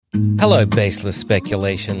Hello, baseless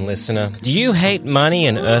speculation listener. Do you hate money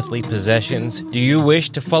and earthly possessions? Do you wish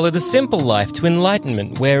to follow the simple life to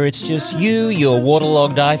enlightenment where it's just you, your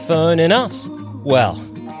waterlogged iPhone, and us? Well,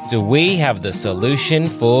 do we have the solution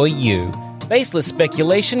for you? Baseless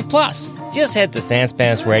Speculation Plus. Just head to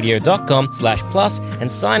sanspantsradio.com/plus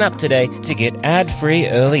and sign up today to get ad-free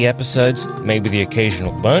early episodes, maybe the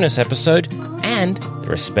occasional bonus episode, and the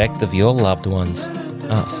respect of your loved ones.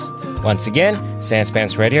 Us. Once again,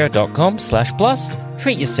 sanspantsradio.com/plus.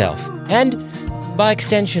 Treat yourself. And, by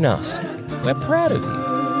extension, us. We're proud of you.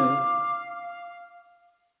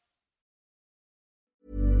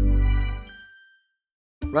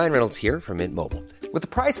 Ryan Reynolds here from Mint Mobile. With the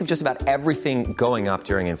price of just about everything going up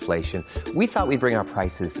during inflation, we thought we'd bring our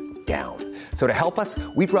prices down. So to help us,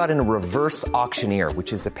 we brought in a reverse auctioneer,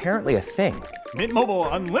 which is apparently a thing. Mint Mobile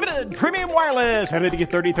Unlimited Premium Wireless. How to get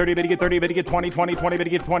 30, 30, how to get 30, how to get 20, 20, 20, how to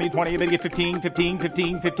get 20, 20, how to get 15, 15,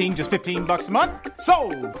 15, 15, just $15 a month?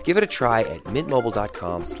 Sold! Give it a try at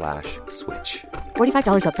mintmobile.com/switch.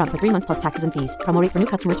 $45 up front for 3 months plus taxes and fees. Promo rate for new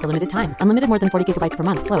customers for limited time. Unlimited more than 40 gigabytes per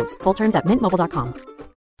month. Slows full terms at mintmobile.com.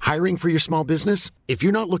 Hiring for your small business? If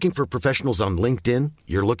you're not looking for professionals on LinkedIn,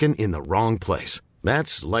 you're looking in the wrong place.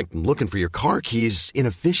 That's like looking for your car keys in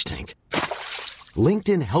a fish tank.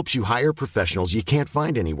 LinkedIn helps you hire professionals you can't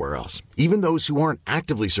find anywhere else, even those who aren't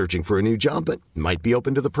actively searching for a new job but might be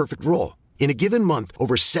open to the perfect role. In a given month,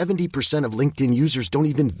 over 70% of LinkedIn users don't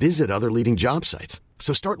even visit other leading job sites.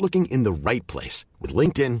 So start looking in the right place. With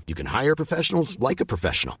LinkedIn, you can hire professionals like a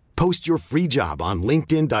professional. Post your free job on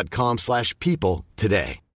linkedin.com/people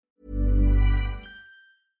today.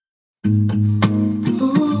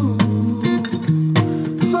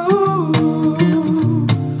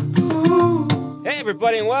 Hey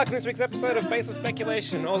everybody, and welcome to this week's episode of Baseless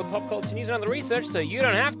Speculation, all the pop culture news and other research so you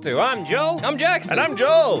don't have to. I'm Joel. I'm Jackson. And I'm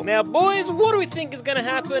Joel. Now, boys, what do we think is going to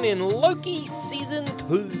happen in Loki Season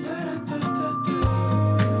 2?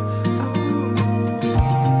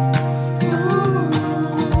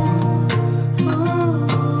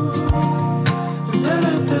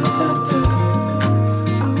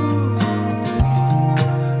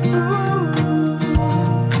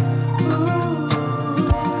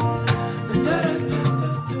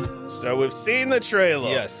 So we've seen the trailer.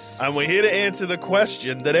 Yes. And we're here to answer the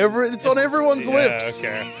question that it's on everyone's lips.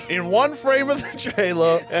 Okay. In one frame of the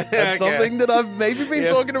trailer, and something that I've maybe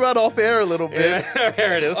been talking about off air a little bit. Yeah,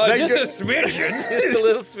 there it is. Just a smidgen. Just a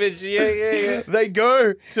little smidge. Yeah. They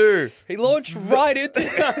go to He launched right into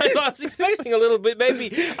I was expecting a little bit,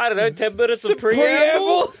 maybe, I don't know, 10 minutes of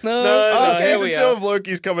preamble. No, here season we 2 are. of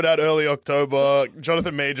Loki's coming out early October.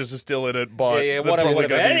 Jonathan Majors is still in it, but Yeah, they're whatever. probably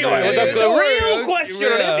going to be Anyway, very- the real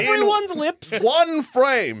question on Yeah. everyone's lips. One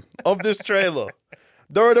frame of this trailer.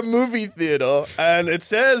 They're at a movie theater, and it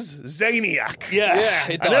says Zaniac. Yeah,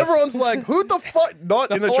 it does. And everyone's like, who the fuck?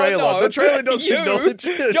 Not in the Oh, trailer. no. The trailer doesn't You, acknowledge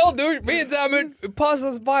it. Joel, dude, me and Damon pass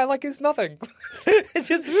us by like it's nothing. It's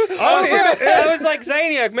just, I was like,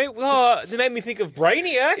 Zaniac. It made me think of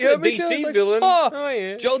Brainiac, the me too. DC It's like, villain. Oh,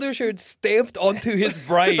 Yeah. Joel Dusha had stamped onto his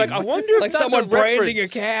brain. It's like, I wonder if like that's someone a branding a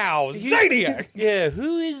reference. cow. Zaniac. Yeah,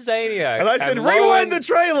 who is Zaniac? And I said, lo rewind and- the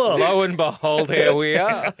trailer. Lo and behold, here we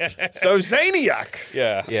are. So Zaniac, Yeah.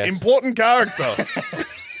 Yes. important character.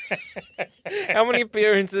 How many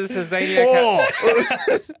appearances has Zaniac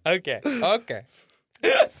had? 4. Okay.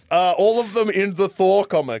 All of them in the Thor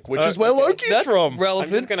comic, which is where Loki's That's from. I'm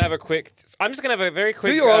relevant. just gonna have a very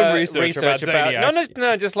quick Do your own research about Zaniac.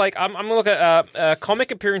 No, just like I'm gonna look at comic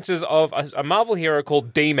appearances of a Marvel hero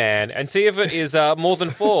called D-Man and see if it is more than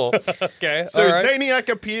 4. Okay. So all right. Zaniac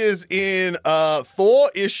appears in Thor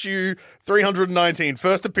issue 319,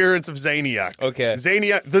 first appearance of Zaniac. Okay.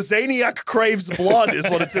 The Zaniac craves blood is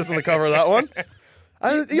what it says on the cover of that one.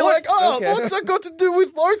 And you're like, Okay. what's that got to do with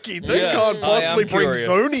Loki? They Yeah. can't possibly I am bring curious.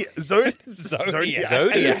 Zodiac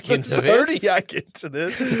into this. Zodiac into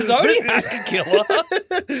this. Zodiac killer.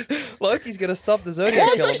 Loki's gonna stop the Zodiac Well,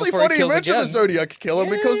 it's killer actually before funny he you kills mention the again. Zodiac killer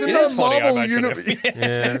because in it the is funny I Marvel mentioned universe,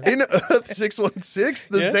 in Earth 616,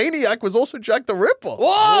 the Zaniac was also Jack the Ripper.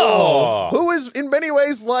 Whoa! Who is in many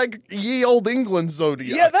ways like ye old England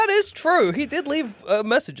Zodiac. Yeah, that is true. He did leave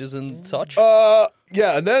messages and such.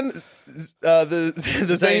 Yeah, and then the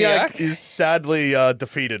Zaniac Zaniac? is sadly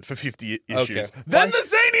defeated for 50 issues. Okay. Then the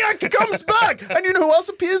Zaniac comes back! And you know who else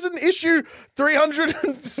appears in issue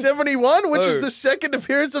 371, which is Who? the second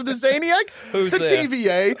appearance of the Zaniac? Who's the there?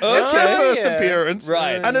 TVA. It's their first yeah. appearance.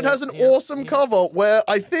 Right. And it has an awesome cover where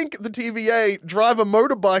I think the TVA drive a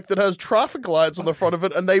motorbike that has traffic lights on the front of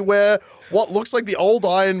it, and they wear what looks like the old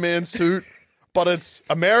Iron Man suit. But it's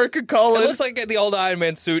American colored. It looks like the old Iron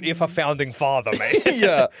Man suit if a founding father made.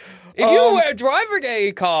 Yeah. If you driving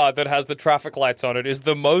a car that has the traffic lights on it is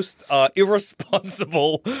the most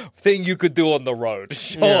irresponsible thing you could do on the road.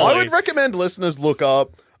 Surely. I would recommend listeners look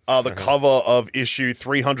up the cover of issue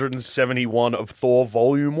 371 of Thor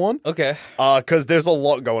Volume 1. Okay. Because there's a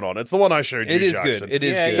lot going on. It's the one I showed you, It is Jackson. good. It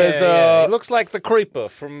is Yeah, good. There's yeah. It looks like the Creeper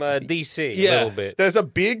from DC a little bit. There's a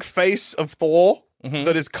big face of Thor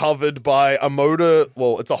that is covered by a motor,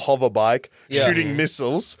 well, it's a hover bike, shooting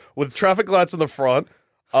missiles with traffic lights in the front.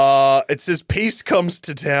 It says, peace comes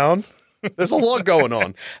to town. There's a lot going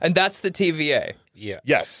on. And that's the TVA. Yeah.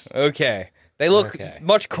 Yes. Okay. They look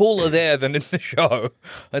much cooler there than in the show.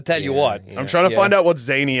 I tell you what. I'm trying to find out what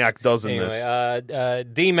Zaniac does in this. Anyway,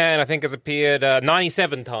 D-Man, I think, has appeared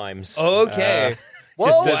 97 times. Okay.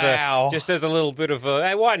 Well, Just as a little bit of a,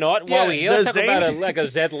 hey, why not? Yeah, While we're here, the talk about a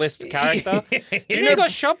Z-list character. You got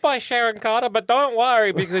shot by Sharon Carter, but don't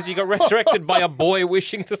worry because he got resurrected by a boy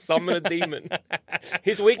wishing to summon a demon.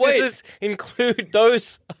 His weaknesses include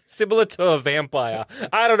those similar to a vampire.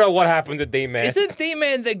 I don't know what happened to D-Man. Isn't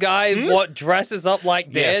D-Man the guy what dresses up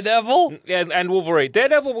like Daredevil? Yes. And Wolverine.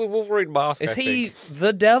 Daredevil with Wolverine mask, Is I he think.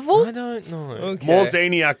 the devil? I don't know. Okay. More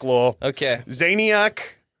Zaniac lore. Okay. Zaniac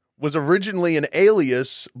was originally an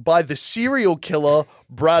alias by the serial killer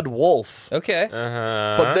Brad Wolf. Okay.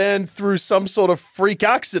 But then through some sort of freak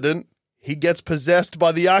accident, he gets possessed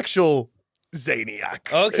by the actual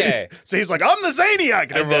Zaniac. Okay. So he's like, I'm the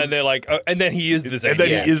Zaniac. And then they're like, and then he is the Zaniac. And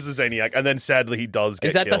then he is the Zaniac. And then sadly he does get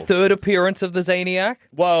Is that killed. the third appearance of the Zaniac?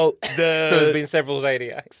 Well, So there's been several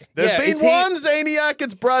Zodiacs. there's Yeah, been is he- one Zaniac.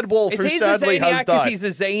 It's Brad Wolf, Is who he the sadly has Zaniac because died. he's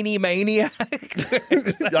a zany maniac?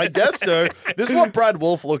 I guess so. This is what Brad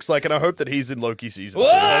Wolf looks like, and I hope that he's in Loki season 2.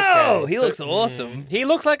 Whoa! He looks awesome. He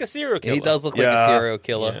looks like a serial killer. He does look like Yeah. a serial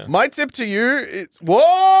killer. My tip to you is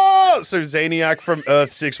whoa! So Zaniac from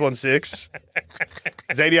Earth 616.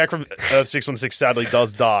 Zaniac from Earth 616 sadly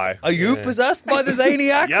does die. Are you possessed by the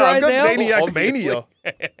Zaniac Yeah, right I've got now? Zaniac Obviously. mania.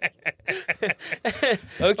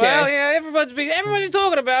 Okay. Well, yeah, everybody's been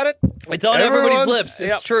talking about it. It's on everybody's Everyone's- lips.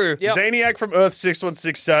 It's true. Yep. Zaniac from Earth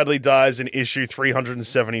 616 sadly dies in issue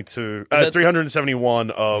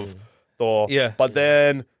 371 of Thor. Yeah. But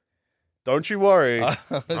then, don't you worry, I'm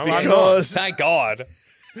because Thank God.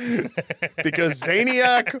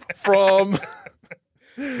 Zaniac from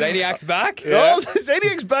Zaniac's back? oh,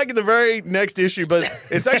 Zaniac's back in the very next issue, but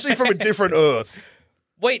it's actually from a different Earth.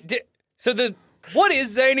 Wait, what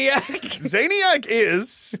is Zaniac? Zaniac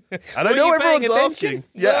is, and I Were know you everyone's paying asking.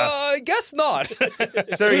 Yeah. I guess not.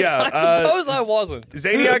 So yeah, I suppose I wasn't.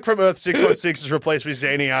 Zaniac from Earth 616 is replaced with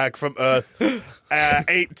Zaniac from Earth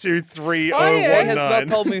 823019. He has not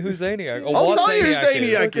told me who Zaniac or I'll what tell you who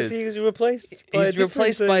Zaniac Zaniac is. He's replaced. He's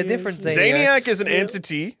replaced by a different Zaniac. Zaniac is an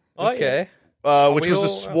entity Okay. which was a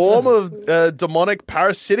swarm of demonic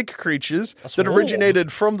parasitic creatures that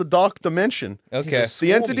originated from the dark dimension. Okay.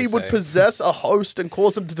 The entity would possess a host and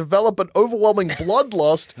cause them to develop an overwhelming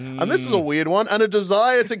bloodlust, and this is a weird one, and a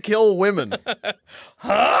desire to kill women.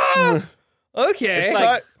 Okay. It's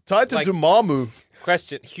like- tied to Dumamu.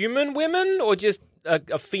 Question: human women or just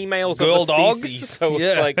a females Girl of a dogs? species? So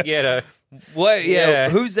Yeah. it's like Wait, Yeah.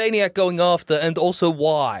 who's Zaniac going after, and also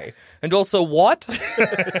why? And also what?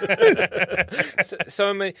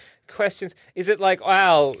 so many questions. Is it like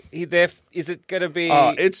wow? Is it going to be?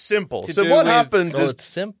 It's simple. to So do what with- happens is it's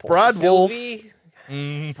simple. Brad Wolf. Sylvie?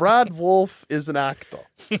 Brad Wolf is an actor,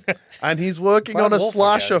 and he's working Brad on a Wolf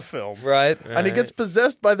slasher again. film. Right. And he gets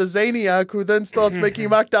possessed by the Zaniac, who then starts making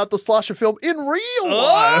him act out the slasher film in real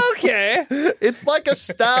life. Okay. It's like a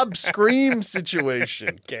stab Scream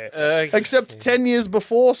situation. Okay. Except 10 years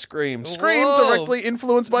before Scream. Scream Whoa. directly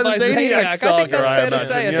influenced by the By Zaniac I saga, think that's fair to imagine,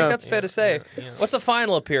 say. I yeah. think that's fair to say. What's the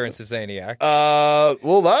final appearance of Zaniac?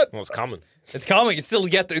 Well, that... Well, it's coming. It's coming. You still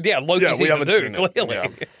get the Loki Yeah, we season haven't 2, seen it. clearly. Yeah.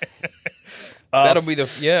 That'll be the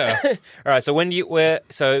All right. So when do you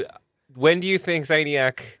think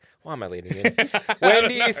Zaniac? Why am I leading in? When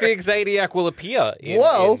do you think Zaniac will appear? In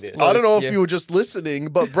this? I don't know if you were just listening,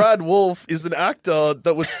 but Brad Wolf is an actor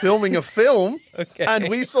that was filming a film, and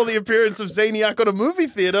we saw the appearance of Zaniac on a movie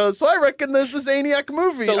theater, so I reckon there's the Zaniac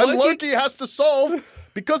movie, So and Loki- Loki has to solve,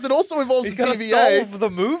 because it also involves He's the gonna TVA, solve the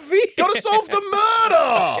movie? gotta solve the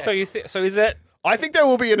murder! So is that I think there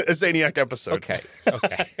will be a Zaniac episode. okay?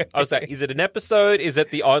 I was like, is it an episode? Is it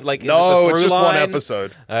the odd like? No, is it the it's just through one line?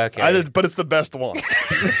 episode. Okay. But it's the best one.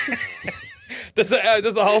 Does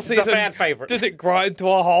the whole season fan favorite. Does it grind to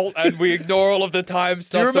a halt and we ignore all of the time Do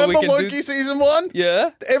stuff you so we remember can Loki season 1?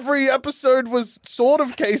 Yeah. Every episode was sort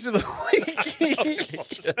of case of the week.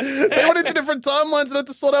 They went into different timelines and had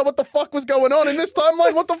to sort out what the fuck was going on in this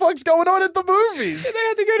timeline. What the fuck's going on in the movies? They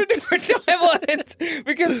had to go to different timelines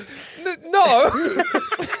because no.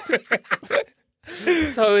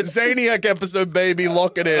 So it's Zaniac episode, baby.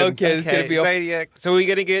 Lock it in. Okay, it's gonna be Zaniac. So we're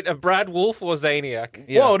gonna get a Brad Wolf or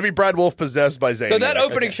Zaniac? Well, it'd be Brad Wolf possessed by Zaniac. So that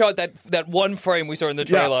opening shot, that one frame we saw in the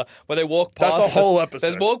trailer, where they walk past. That's a whole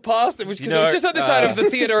episode. They walk past it, because it was just on the side of the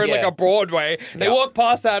theater in like a Broadway. They walk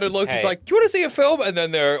past that, and Loki's like, "Do you want to see a film?" And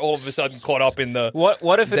then they're all of a sudden caught up in the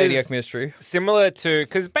What if it Zaniac is mystery? similar to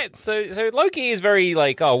because so Loki is very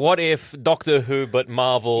like what if Doctor Who but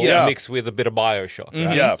Marvel mixed with a bit of Bioshock?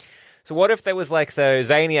 Right? Yeah. So what if there was like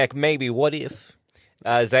Zaniac? Maybe what if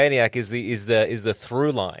Zaniac is the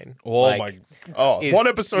through line? Oh like, one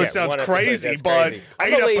episode sounds one episode crazy, sounds but crazy.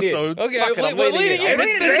 8 episodes. Okay, Fuck it, I'm we're leading leading it. in. It's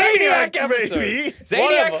It's the Zaniac, Zaniac episode. baby. Zaniac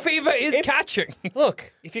Whatever. fever is catching.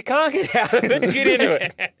 Look, if you can't get out of it, get into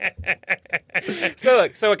it. so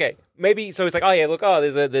okay, maybe so it's like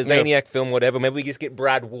there's a Zaniac film, whatever. Maybe we just get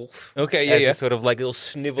Brad Wolf. Okay, as yeah. a sort of like little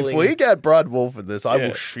sniveling. If we get Brad Wolf in this, I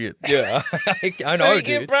will shit. Yeah, I know, so you dude.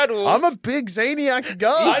 get Brad Wolf. I'm a big Zaniac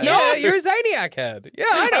guy. I know, you're a Zaniac head. Yeah,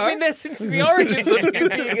 I know. I've been there since the origins of being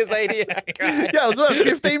a Zaniac. Yeah, it was about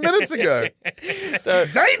 15 minutes ago. So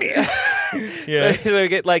Zaniac. So we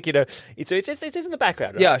get like it's in the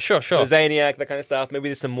background. Right? Yeah, sure. So Zaniac, that kind of stuff. Maybe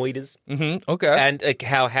there's some moiters. Okay. And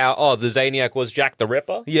how the Zaniac was Jack the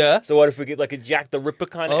Ripper. Yeah. So what if we get like a Jack the Ripper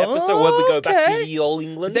kind of episode where we go back to ye old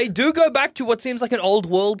England? They do go back to what seems like an old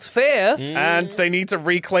World's Fair. And they need to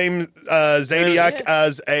reclaim Zaniac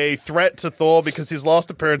as a threat to Thor because his last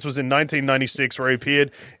appearance was in 1996 where he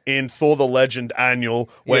appeared in Thor the Legend Annual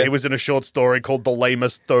where he was in a short story called The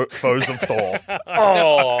Lamest Foes of Thor.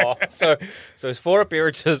 Oh, so it's 4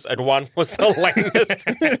 appearances and 1 was the lamest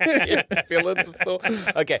villains of Thor.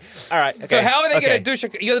 Okay, all right. Okay. So how are they going to do?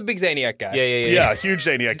 You're the big Zaniac guy. Yeah. Yeah, huge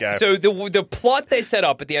Zaniac guy. So the plot they set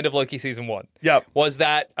up at the end of Loki season 1 was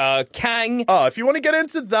that Kang. Oh, if you want to get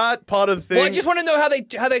into that part of the thing. Well, I just want to know how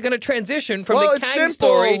they're going to transition from well, the it's Kang simple.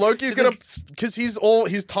 story. Loki's to going to, because he's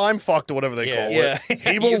time fucked or whatever they call Yeah. it.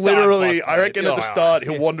 He You will time literally, fucked, I reckon mate. at the start,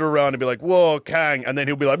 he'll wander around and be like, whoa, Kang. And then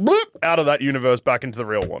he'll be like, bloop, out of that universe back into the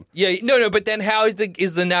real one. Yeah, no, but then how is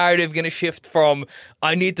the narrative going to shift from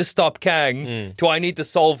I need to stop Kang to I need to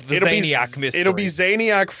solve the Zaniac mystery? It'll be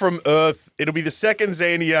Zaniac from Earth. It'll be the second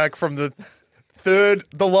Zaniac from the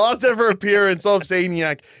last ever appearance of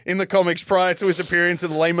Zaniac in the comics prior to his appearance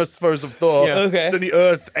in The Lamest Foes of Thor. Yeah. Okay. So the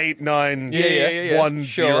Earth 8910.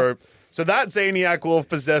 Sure. So that Zaniac will have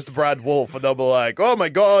possessed Brad Wolf, and they'll be like, oh my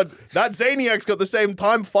god, that Zaniac's got the same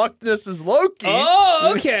time fuckedness as Loki.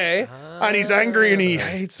 Oh, okay. And he's angry and he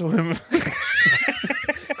hates him.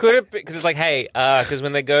 Could it be because it's like, hey, because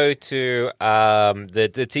when they go to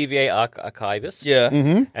the TVA archivist,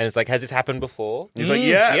 and it's like, has this happened before? He's like,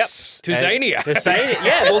 yes. To Zaniac. To Zaniac,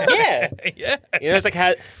 yeah, well, yeah, Yeah. You know, it's like,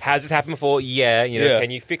 has this happened before? Yeah,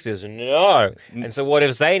 can you fix this? No. And so, what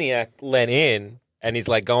if Zaniac let in and he's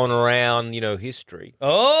like going around, history,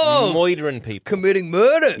 moitering people, Committing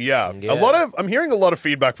murders. Yeah. Yeah. I'm hearing a lot of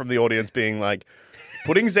feedback from the audience being like,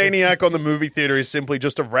 putting Zaniac on the movie theater is simply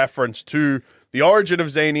just a reference to the origin of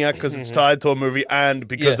Zaniac because it's tied to a movie and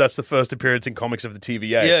because that's the first appearance in comics of the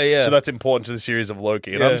TVA. Yeah. So that's important to the series of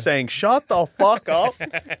Loki. And I'm saying, shut the fuck up.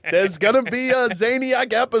 There's going to be a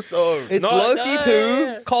Zaniac episode. It's Loki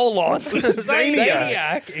 2,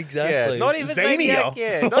 Zaniac. Exactly. Yeah, not even Zania. Zaniac.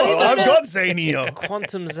 Yeah, not even I've got Zania.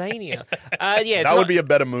 Quantum Zania. Yeah, That would be a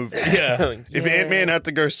better movie. Yeah. If Ant-Man had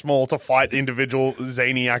to go small to fight individual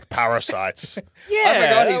Zaniac parasites. Yeah, I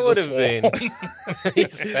forgot that he's would a have been.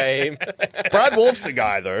 Same. Brad Wolf's a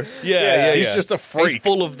guy, though. Yeah. He's just a freak. He's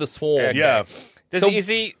full of the swarm. Yeah. Is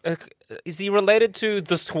he related to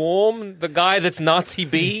the Swarm, the guy that's Nazi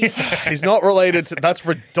bees? He's not related to...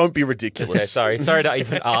 Don't be ridiculous. Okay, sorry to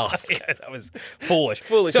even ask. That was foolish.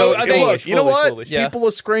 Foolish. So, So, are they, Look, you know what? foolish. Yeah. People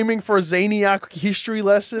are screaming for a Zaniac history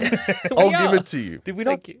lesson. I'll give it to you. did we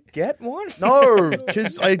not get one? No,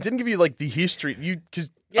 because I didn't give you like the history.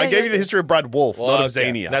 Because I gave you the history of Brad Wolf, not of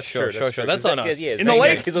okay. Zaniac. That's true. Sure. That's on us. In the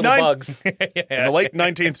late Because of nine- the bugs. In the late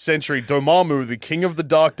 19th century, Dormammu, the king of the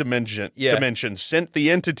dark dimension, sent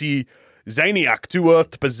the entity Zaniac to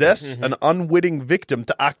Earth to possess an unwitting victim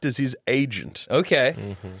to act as his agent.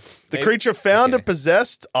 Okay. The creature found and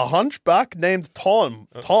possessed a hunchback named Tom,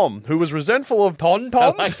 who was resentful of Tom?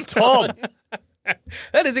 Tom.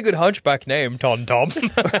 That is a good hunchback name, Tom. Tom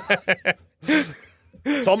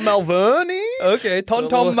Malvern? Okay,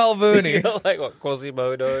 Tom Malvern. Like what,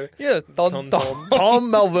 Quasimodo? Yeah, Tom. Tom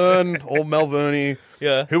Malvern, or Malvern,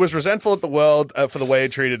 who was resentful at the world for the way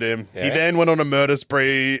it treated him. He then went on a murder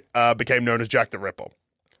spree, became known as Jack the Ripper.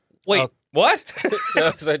 Wait, What?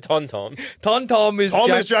 So Tom. Tom is Tom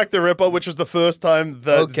Jack... is Jack the Ripper, which is the first time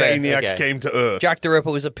that Okay, Zaniac okay. came to Earth. Jack the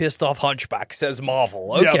Ripper was a pissed off hunchback, says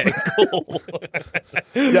Marvel. Okay, cool.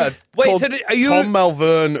 Yeah. Wait, called so are you... Tom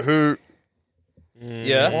Malvern, who...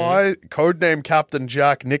 Yeah? Why? Codename Captain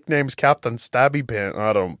Jack, nicknames Captain Stabby Pants.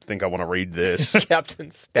 I don't think I want to read this.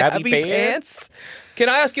 Captain Stabby Pants. Can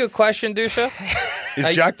I ask you a question, Dusha?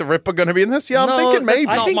 Is Jack the Ripper going to be in this? Yeah, I'm No, thinking that's maybe.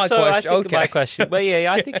 not I think my so. question. I think Okay. my question. But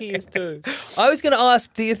yeah, I think he is too. I was going to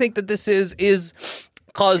ask, do you think that this is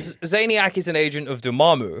because Zaniac is an agent of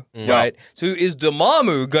Dormammu, right? So is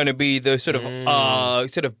Dormammu going to be the sort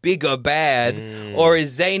of bigger bad, or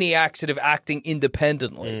is Zaniac sort of acting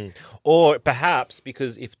independently? Or perhaps,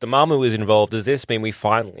 because if Dormammu is involved, does this mean we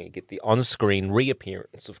finally get the on-screen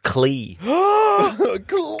reappearance of Klee?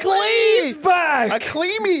 Clee's back! A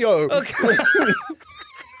Cleemio.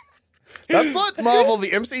 That's like Marvel,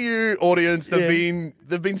 the MCU audience.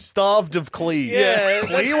 They've been starved of Klee. Yeah.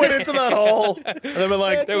 Klee went into that hole, and they were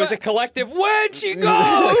like, There was a collective, where'd she go?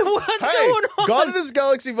 What's "Hey, going on? Guardians of the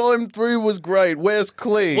Galaxy Volume 3 was great. Where's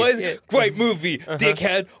Klee? Great movie,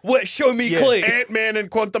 dickhead. Show me Clee. Ant-Man and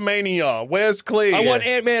Quantumania. Where's Klee? I want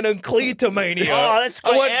Ant-Man and Cleetomania.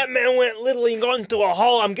 Ant-Man went literally got into a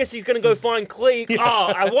hole. I guess he's going to go find Klee.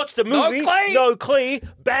 I watched the movie. Klee. No Klee.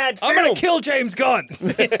 Bad film. I'm going to kill James Gunn.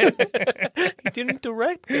 He didn't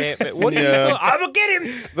direct Ant-Man. What Yeah. did he do? I will get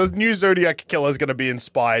him. The new Zodiac Killer is going to be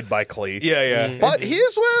inspired by Klee. yeah. But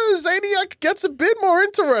here's where Zaniac gets a bit more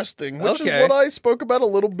interesting, which Okay. is what I spoke about a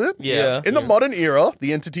little bit. Yeah. In the modern era,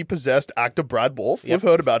 the entity possessed actor Brad Wolf. We've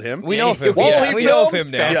heard about him. We know of him. While he We know of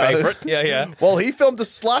filmed- him now. Yeah. favorite. Yeah. Well, he filmed a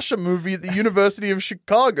slasher movie at the University of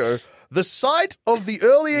Chicago, the site of the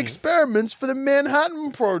early experiments for the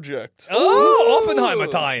Manhattan Project. Oh, Oppenheimer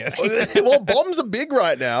tie-in. Well, bombs are big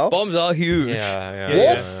right now. Bombs are huge.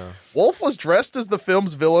 Wolf was dressed as the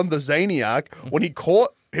film's villain, the Zaniac, when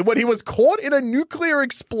he was caught in a nuclear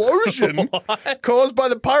explosion caused by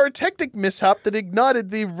the pyrotechnic mishap that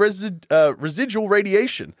ignited the residual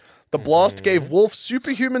radiation. The blast gave Wolf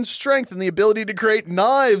superhuman strength and the ability to create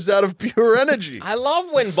knives out of pure energy. I love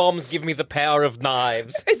when bombs give me the power of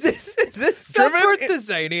knives. Is this separate to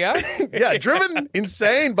Zaniac? Yeah, driven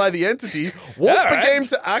insane by the entity, Wolf All right. began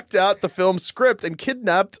to act out the film's script and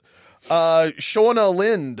kidnapped Shauna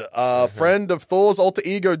Lind, friend of Thor's alter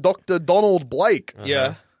ego, Dr. Donald Blake.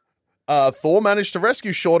 Yeah. Thor managed to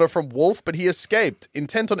rescue Shauna from Wolf, but he escaped.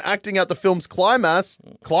 Intent on acting out the film's climax,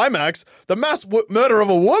 the mass murder of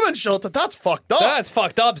a woman shelter. That's fucked up. That's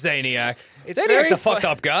fucked up, Zaniac. It's Zaniac's very a fucked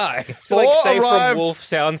up guy. Like Thor Say arrived- from Wolf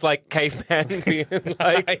sounds like caveman being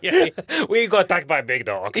like, we got attacked by a big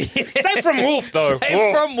dog. Say from Wolf though.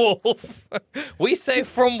 Say from Wolf. We say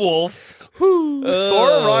from Wolf. Thor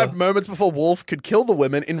arrived moments before Wolf could kill the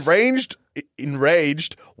women. Enraged,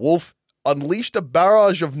 Wolf unleashed a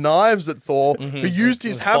barrage of knives at Thor, who used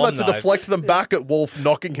his hammer bomb to knives. deflect them back at Wolf,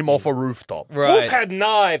 knocking him off a rooftop. Right. Wolf had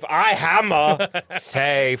knife. I hammer.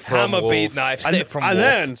 Say from Hammer Wolf. beat knife. Say from And Wolf.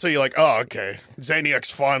 then, so you're like, oh, okay,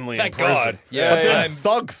 Zaniac's finally Thank in prison. God. Yeah, But then yeah.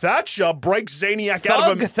 Thug Thatcher breaks Zaniac out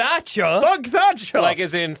Thug of a... Thatcher. Thug Thatcher! Like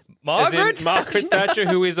as in Margaret? Margaret Thatcher,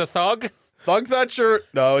 who is a thug. Thug Thatcher...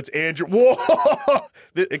 No, it's Andrew... Whoa!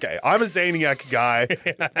 Okay, I'm a Zaniac guy.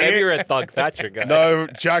 Maybe you're a thug Thatcher guy. No,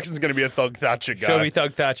 Jackson's going to be a Thug Thatcher guy. Show me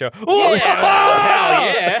Thug Thatcher. Oh, Hell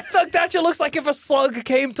yeah. Thug Thatcher looks like if a slug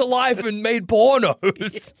came to life and made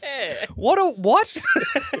pornos. What?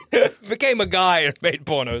 Became a guy and made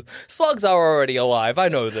pornos. Slugs are already alive. I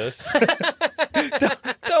know this.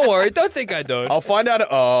 Don't worry. Don't think I don't. I'll find out...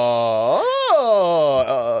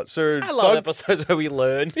 so I love episodes where we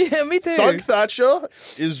learn. Yeah, me too. Thug Thatcher,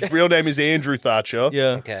 his real name is Andrew Thatcher. Yeah.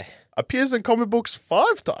 Okay. Appears in comic books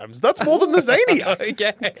 5 times. That's more than the Zaniac.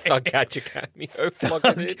 Okay. Thug Thatcher cameo. Plug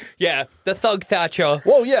it in. Yeah, the Thug Thatcher.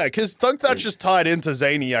 Well, yeah, because Thug Thatcher's tied into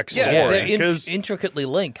Zaniac's Yeah, story. they're Because intricately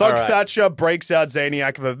linked. Thug Thatcher breaks out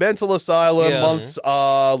Zaniac of a mental asylum Yeah. months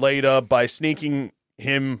later by sneaking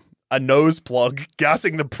him a nose plug,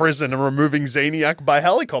 gassing the prison, and removing Zaniac by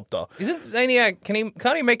helicopter. Isn't Zaniac?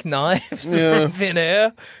 Can't he make knives Yeah. from thin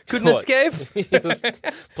air? Couldn't What? escape. Just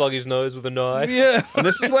plug his nose with a knife. Yeah. And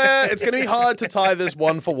this is where it's going to be hard to tie this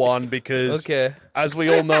one for one because, Okay. as we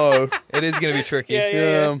all know, It is going to be tricky.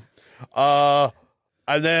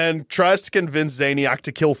 and then tries to convince Zaniac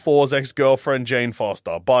to kill Thor's ex-girlfriend, Jane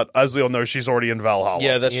Foster. But as we all know, she's already in Valhalla.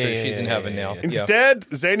 Yeah, that's true. Yeah, She's in yeah, heaven yeah, now. yeah. Instead,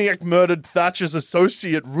 Zaniac murdered Thatcher's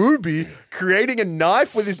associate, Ruby, creating a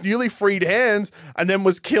knife with his newly freed hands, and then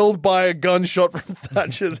was killed by a gunshot from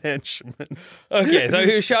Thatcher's henchman. Okay, so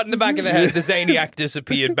he was shot in the back of the head. The Zaniac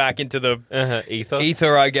disappeared back into the Ether.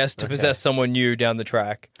 ether, I guess, to possess someone new down the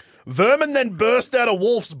track. Vermin then burst out of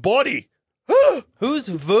Wolf's body. Who's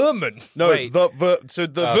vermin? No, Wait.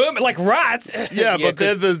 Vermin, like rats. yeah, but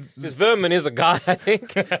they're the This Vermin is a guy, I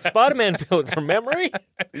think. Spider-Man villain from memory.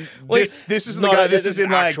 this is the guy. This is in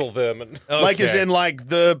like actual Vermin. like is Okay. in like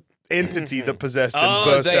the entity that possessed him Oh,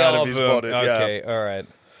 burst they out are of his vermin. body. Okay, all right.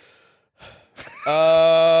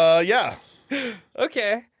 Yeah.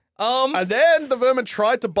 Okay. And then the vermin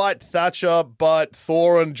tried to bite Thatcher, but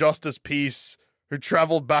Thor and Justice Peace, who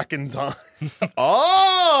traveled back in time.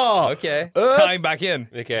 Oh! Okay. Earth- Tying back in.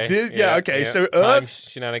 Okay. Okay, so Time Earth-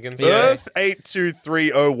 shenanigans. Earth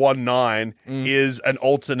 823019 is an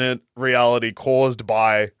alternate reality caused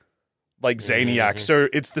by like Zaniac. So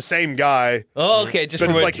it's the same guy. Oh, okay. Just But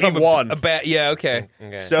from it's a, like he from won. a bad. Yeah. Okay.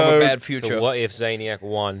 Okay. So From a bad future. So what if Zaniac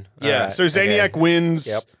won? Yeah. Alright, So Zaniac okay. wins.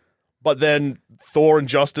 Yep. But then Thor and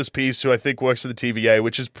Justice Peace, who I think works for the TVA,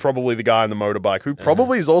 which is probably the guy on the motorbike, who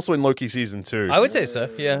probably is also in Loki season 2. I would say so.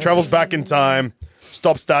 Yeah. Travels back in time,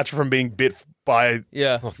 stops Thatcher from being bit by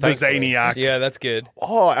Yeah. the thankfully. Zaniac. Yeah, that's good.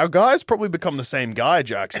 Oh, our guy's probably become the same guy,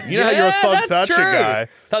 Jackson. You know how you're a Thug that's Thatcher true. guy.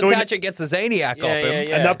 Thug So when- Thatcher gets the Zaniac Yeah, off him. yeah,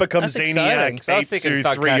 yeah. And that becomes That's exciting. Zaniac So I was thinking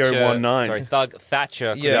Thug Thatcher. 823019. Sorry, Thug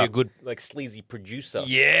Thatcher could Yeah. be a good, like, sleazy producer.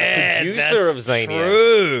 Yeah, A producer that's of Zaniac.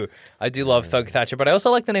 True. I do love Thug Thatcher, but I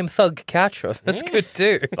also like the name Thug Catcher. That's good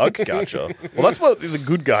too. Thug Catcher. Well, that's what the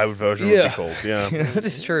good guy version would Yeah. be called. Yeah. That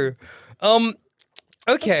is true.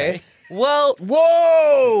 Okay. Well,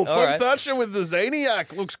 Whoa! Thug right. Thatcher with the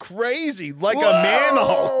Zaniac looks crazy, like a man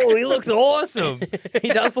Hulk. Oh, he looks awesome. He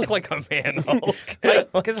does look like a man Hulk.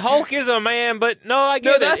 Because Hulk is a man, but no, I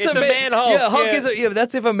get it. It's a man Hulk. Yeah, Hulk is a, yeah,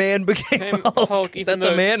 that's if a man became Became Hulk. Hulk, even That's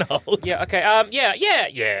a though- man Hulk. Yeah, okay.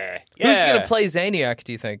 Yeah. Who's going to play Zaniac,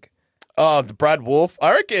 do you think? The Brad Wolf,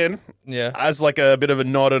 I reckon, Yeah. as like a bit of a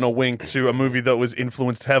nod and a wink to a movie that was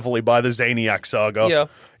influenced heavily by the Zaniac saga. Yeah.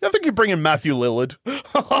 I think you bring in Matthew Lillard.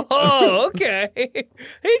 Oh, okay. He can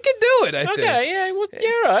do it, I think. Okay, yeah, well,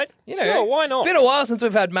 yeah, right. You know, Sure, why not? Been a while since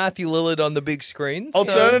we've had Matthew Lillard on the big screen. so-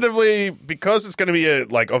 Alternatively, because it's going to be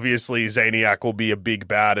obviously Zaniac will be a big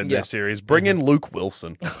bad in Yeah. this series, bring in Luke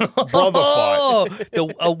Wilson. Brother fight.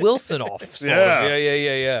 Oh, a Wilson off. Sort Yeah. of.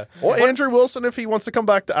 Yeah. Or Andrew Wilson if he wants to come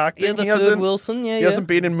back to acting. Yeah, the he third hasn't, Wilson. Yeah, He hasn't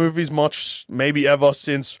been in movies much, maybe ever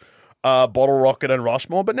since Bottle Rocket and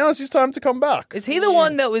Rushmore, but now it's his time to come back. Is he the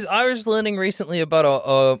one that was? I was learning recently about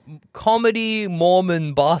a comedy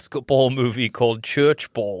Mormon basketball movie called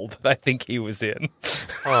Church Ball that I think he was in.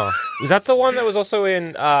 Oh. Was that the one that was also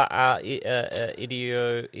in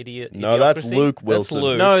Idiot? No, that's Idiocracy? Luke Wilson.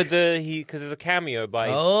 Luke. No, because there's a cameo by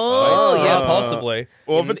his Oh, by his yeah, brother. possibly.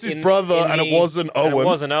 Well, if it's his brother and it wasn't and Owen. it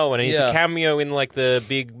wasn't Owen. He's Yeah. a cameo in like the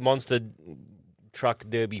big monster truck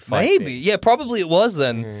derby fight. Maybe. thing. Yeah, probably it was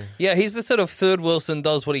then. Yeah, he's the sort of third Wilson,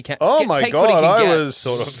 does what he can. Oh my takes what he god, can I get, was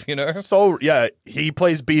sort of, you know. So yeah, he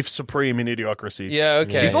plays Beef Supreme in Idiocracy. Yeah,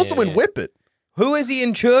 okay. He's also in Whip It. Who is he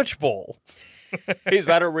in Church Ball? Is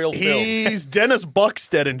that a real film? He's Dennis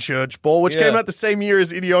Buxted in Church Ball, which Yeah. came out the same year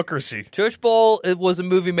as Idiocracy. Church Ball, it was a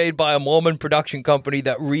movie made by a Mormon production company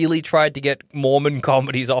that really tried to get Mormon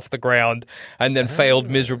comedies off the ground and then failed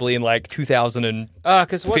miserably in like 2000 and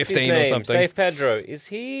Because what's his 15 or name? something. Safe Pedro. Is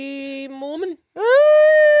he Mormon?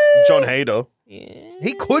 John Hader.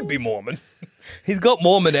 he could be Mormon. He's got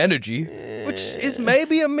Mormon energy, which is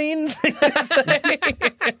maybe a mean thing to say.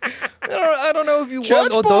 I don't know if you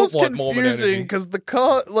Church want or Ball's don't want Mormon confusing energy.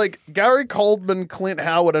 because Gary Coldman, Clint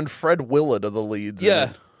Howard, and Fred Willard are the leads. in Yeah.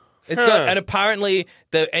 it. It's got, and apparently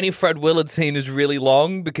any Fred Willard scene is really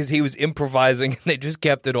long because he was improvising and they just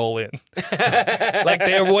kept it all in. Like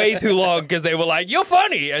they're way too long because they were like, "You're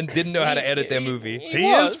funny," and didn't know how to edit their movie. He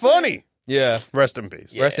is funny. Yeah. Rest in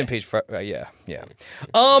peace. Rest in peace. Yeah.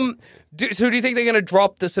 So do you think they're going to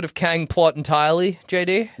drop the sort of Kang plot entirely,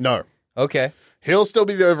 JD? No. Okay. He'll still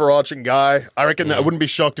be the overarching guy. I reckon that I wouldn't be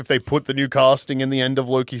shocked if they put the new casting in the end of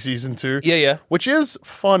Loki season 2. Yeah. Which is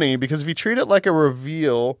funny because if you treat it like a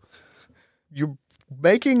reveal, you're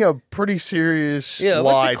making a pretty serious Yeah,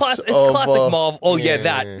 light it's classic of, Marvel. Oh, yeah,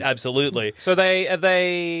 that, absolutely. So they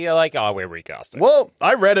like, oh, we're recasting. Well,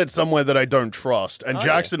 I read it somewhere that I don't trust, and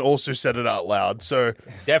Jackson also said it out loud. So,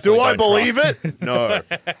 Definitely do I don't believe trust. it? No.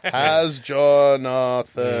 Has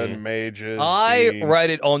Jonathan Majors? I been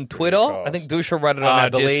read it on Twitter. recast? I think Dusha read it on I our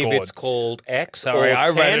believe Discord. it's called X. Sorry, or I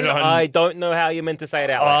 10. read it on- I don't know how you meant to say it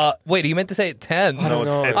out loud. Wait, you meant to say it 10? No,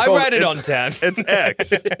 it's I called- read it it's- on 10. It's X.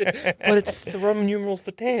 But it's the Roman numeral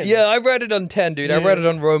for 10. Yeah, I read it on 10, dude. I read it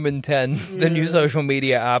on Roman 10, the new social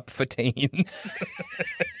media app for teens.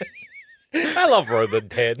 I love Robot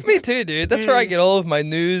Ted. Me too, dude. That's where I get all of my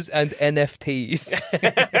news and NFTs.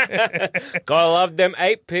 Gotta love them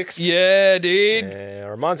ape pics. Yeah, dude. Yeah,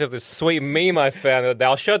 reminds me of this sweet meme I found that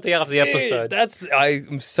I'll show it to you after the episode.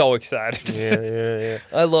 I'm so excited. Yeah.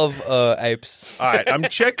 I love apes. All right, I'm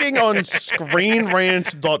checking on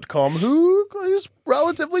ScreenRant.com, who is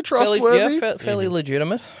relatively trustworthy. Fairly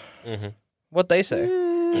legitimate. Mm-hmm. What they say?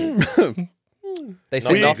 They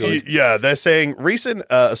say nothing. Yeah, they're saying recent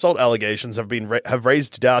assault allegations have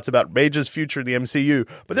raised doubts about Major's future in the MCU,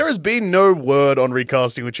 but there has been no word on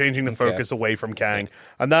recasting or changing the focus away from Kang.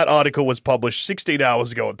 And that article was published 16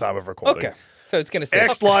 hours ago at time of recording. Okay. So it's going to say...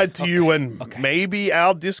 X lied to you and maybe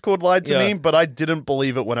our Discord lied to me, but I didn't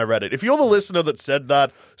believe it when I read it. If you're the listener that said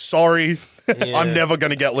that, sorry, I'm never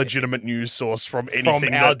going to get legitimate news source from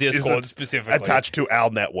anything our that Discord isn't specifically. attached to our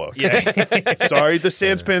network. Yeah. Sorry, the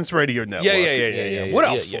Sanspants Radio Network. Yeah. What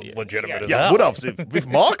else is legitimate as Yeah, that? what else? If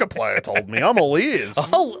Markiplier told me, I'm all ears.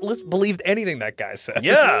 I'll believed anything that guy says.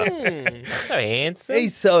 Yeah. So handsome.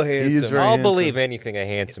 He's so handsome. He's very I'll handsome. believe anything a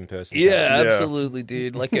handsome person says. Yeah, absolutely,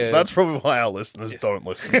 dude. Like a... That's probably why our listeners don't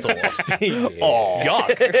listen to us. Oh,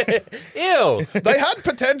 yuck. ew. They had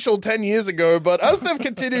potential 10 years ago, but as they've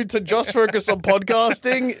continued to just focus on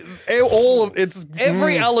podcasting, all of it's...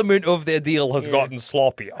 Every element of their deal has gotten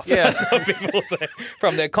sloppier. Yeah. Some people say.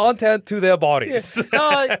 From their content to their bodies. So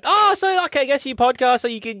okay, I guess you podcast so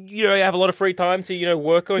you can, have a lot of free time to,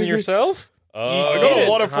 work on yourself. I got a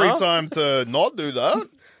lot of free time to not do that.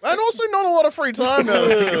 And also not a lot of free time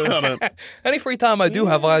now. Any free time I do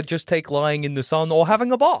have, I just take lying in the sun or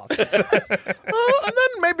having a bath. And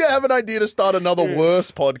then maybe I have an idea to start another worse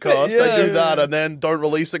podcast. I do that and then don't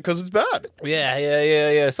release it because it's bad.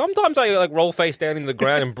 Yeah. Sometimes I roll face down in the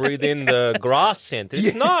ground and breathe in the grass scent.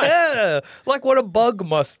 It's nice. Yeah, like what a bug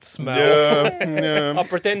must smell. Yeah. I'll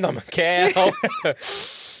pretend I'm a cow.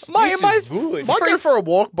 My Might go for a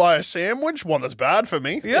walk, buy a sandwich, one that's bad for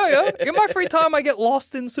me. Yeah. In my free time, I get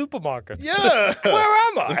lost in supermarkets. Yeah. Where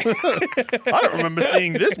am I? I don't remember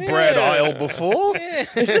seeing this bread aisle before.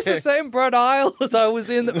 Is this the same bread aisle as I was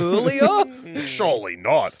in earlier? Surely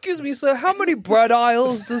not. Excuse me, sir. How many bread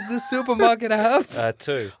aisles does this supermarket have?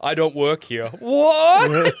 2. I don't work here.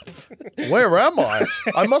 What? Where am I?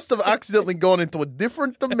 I must have accidentally gone into a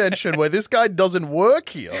different dimension where this guy doesn't work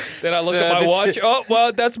here. Then I look at my watch. Oh,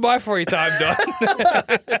 well, that's my free time done.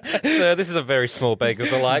 Sir, this is a very small bagel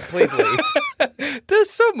delight. Please leave. There's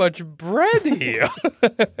so much bread here.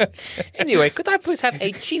 Anyway, could I please have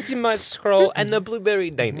a cheesy mud scroll and the blueberry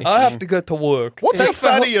Danish? I have to go to work. What's the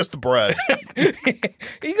fattiest bread?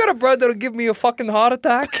 You got a bread that'll give me a fucking heart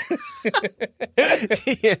attack? Do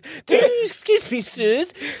you, excuse me,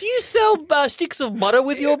 sirs, do you sell sticks of butter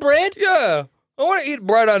with your bread? Yeah. I want to eat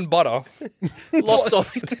bread and butter. Lots of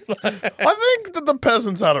it. I think that the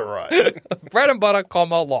peasants had it right. Bread and butter,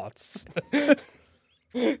 lots.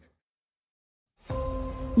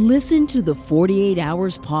 Listen to the 48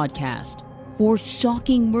 Hours podcast for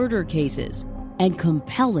shocking murder cases and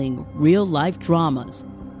compelling real-life dramas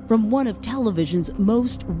from one of television's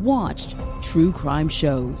most watched true crime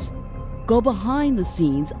shows. Go behind the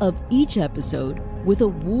scenes of each episode with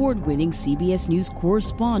award-winning CBS News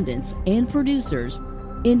correspondents and producers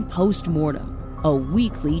in Postmortem, a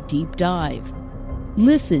weekly deep dive.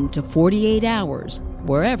 Listen to 48 Hours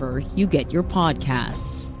wherever you get your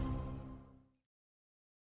podcasts.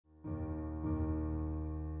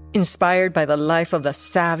 Inspired by the life of the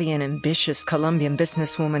savvy and ambitious Colombian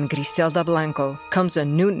businesswoman Griselda Blanco comes a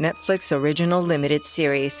new Netflix original limited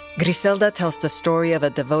series. Griselda tells the story of a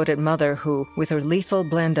devoted mother who, with her lethal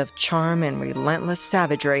blend of charm and relentless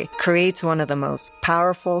savagery, creates one of the most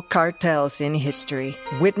powerful cartels in history.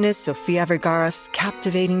 Witness Sofia Vergara's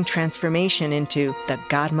captivating transformation into the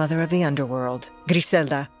godmother of the underworld.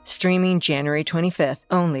 Griselda, streaming January 25th,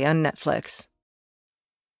 only on Netflix.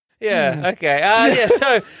 Yeah, okay.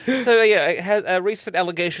 It has recent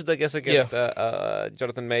allegations, I guess, against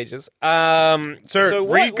Jonathan Majors. Because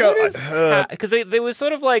they were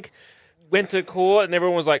sort of went to court and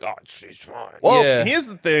everyone was like, oh, she's fine. Well, here's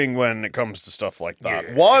the thing when it comes to stuff like that.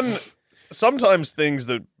 Yeah. One, sometimes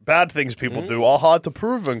bad things people do are hard to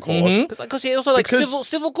prove in court. Because also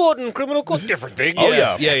civil court and criminal court, different things. Oh,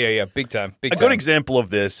 yeah. Yeah. Big time. A good example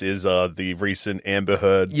of this is the recent Amber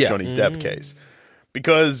Heard Johnny Depp case.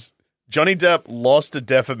 Because Johnny Depp lost a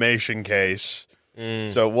defamation case,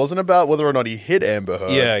 so it wasn't about whether or not he hit Amber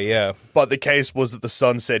Heard. Yeah. But the case was that the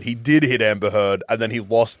Sun said he did hit Amber Heard, and then he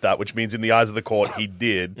lost that, which means in the eyes of the court, he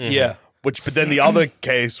did. Yeah. But then the other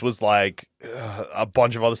case was a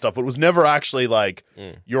bunch of other stuff. But it was never actually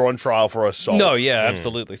you're on trial for assault. No, yeah,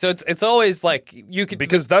 absolutely. So it's always you could...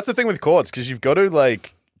 Because that's the thing with courts, because you've got to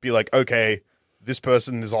be like, okay, this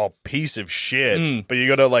person is a piece of shit, but you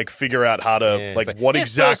got to like figure out how to like what this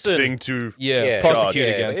exact person- thing to prosecute charge.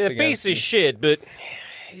 against. He's a piece of shit, but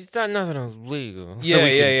he's done nothing illegal.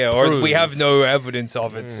 Yeah. Or we have no evidence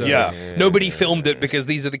of it. So Yeah. nobody filmed it because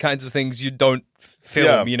these are the kinds of things you don't film.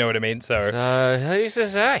 Yeah. You know what I mean? So Who's to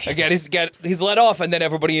say? again, he's let off, and then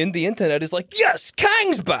everybody in the internet is like, "Yes,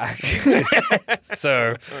 Kang's back."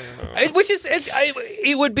 So,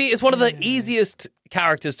 it's one of the easiest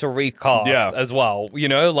characters to recast as well. You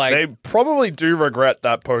know, like They probably do regret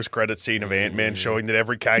that post-credit scene of Ant-Man showing that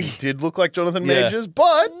every Kang did look like Jonathan Majors,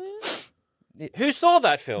 but Who saw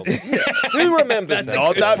that film? Who remembers that?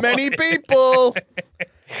 not that many people.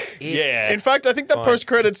 Yeah. In fact, I think that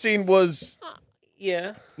post-credit scene was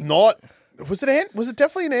Yeah. not. Was it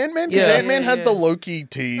definitely an Ant-Man? Because Yeah. Ant-Man had the Loki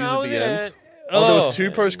tease at the end. Oh, there was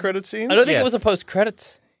 2 post-credit scenes. I don't think it Yes. was a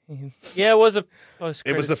post-credits. Yeah, it was a post.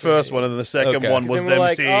 It was the first one, and the second Okay. one was Then we're them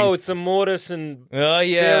like, seeing. oh, it's a Mortis and Oh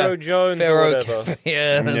yeah, Pharaoh Jones or Pharaoh whatever. Kevin.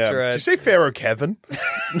 Yeah, that's Did right. you say Pharaoh Kevin?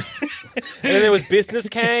 And then there was Business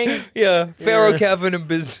Kang. Yeah, Pharaoh Kevin and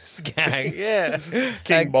Business Gang. Yeah.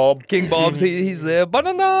 King Bob. King Bob's he's there.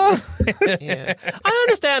 Banana. Yeah. I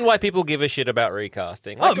understand why people give a shit about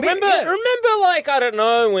recasting. Like, me- remember, yeah. like, I don't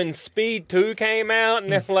know, when Speed 2 came out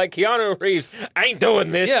and they're like, Keanu Reeves ain't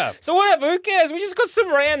doing this. Yeah. So whatever, who cares? We just got some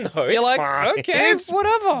rando. You're It's like, fine. okay, It's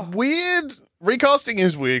whatever. Weird. Recasting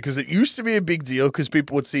is weird because it used to be a big deal because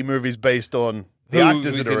people would see movies based on the Who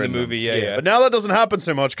actors was that are in the them. movie, yeah. But now that doesn't happen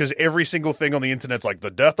so much because every single thing on the internet's like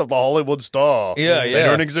the death of the Hollywood star. Yeah, They yeah.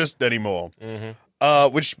 don't exist anymore.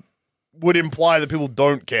 Which would imply that people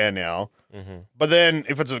don't care now. But then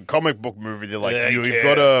if it's a comic book movie, they're like, They you've care.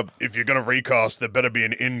 gotta, if you're gonna recast, there better be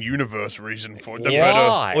an in-universe reason for it. There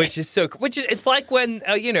Why? Which is it's like when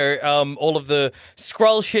all of the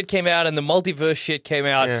Skrull shit came out and the multiverse shit came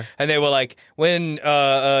out, and they were like when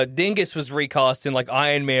Dingus was recast in like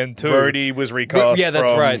Iron Man 2. Brody was recast. Yeah, that's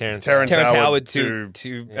from right. Terrence Howard to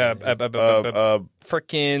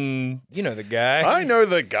freaking the guy. I know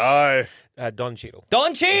the guy. Don Cheadle.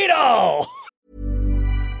 Don Cheadle.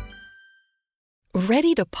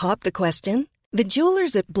 Ready to pop the question? The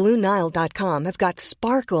jewelers at BlueNile.com have got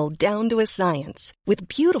sparkle down to a science with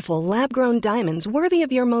beautiful lab-grown diamonds worthy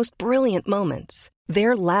of your most brilliant moments.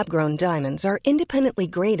 Their lab-grown diamonds are independently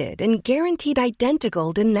graded and guaranteed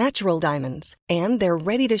identical to natural diamonds, and they're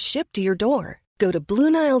ready to ship to your door. Go to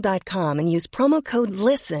BlueNile.com and use promo code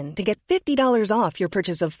LISTEN to get $50 off your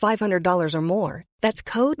purchase of $500 or more. That's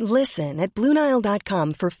code LISTEN at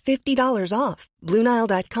BlueNile.com for $50 off.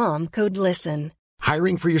 BlueNile.com, code LISTEN.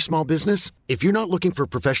 Hiring for your small business? If you're not looking for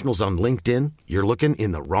professionals on LinkedIn, you're looking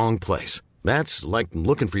in the wrong place. That's like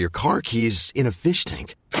looking for your car keys in a fish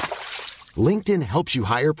tank. LinkedIn helps you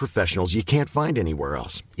hire professionals you can't find anywhere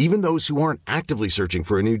else, even those who aren't actively searching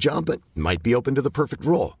for a new job but might be open to the perfect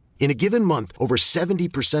role. In a given month, over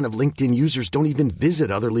 70% of LinkedIn users don't even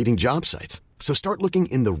visit other leading job sites. So start looking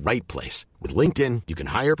in the right place. With LinkedIn, you can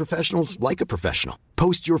hire professionals like a professional.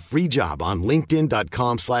 Post your free job on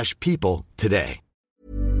linkedin.com/people today.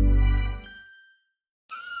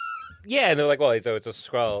 Yeah, and they're like, well, so it's a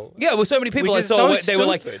Skrull. Yeah, well, so many people Which I is saw, so they were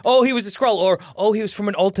like, stupid. oh, he was a Skrull, or oh, he was from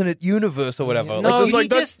an alternate universe or whatever. No, Like, he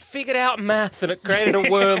just figured out math and it created a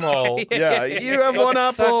wormhole. Yeah, you have got one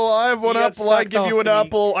sucked- apple, I have one he got apple, I sucked give you off an and he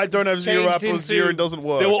apple, I don't have 0 changed apples, into- 0 doesn't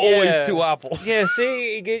work. there were always Yeah. 2 apples. Yeah,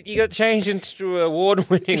 see, you got changed into an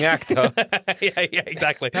award-winning actor. yeah,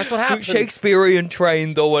 exactly. That's what happens. Shakespearean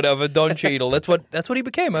trained or whatever, Don Cheadle. That's what he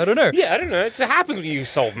became. I don't know. Yeah, I don't know. It happens when you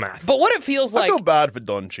solve math. But what it feels I like. feel bad for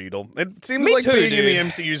Don Cheadle. It seems Me like too, being in the dude.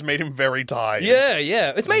 MCU's made him very tired.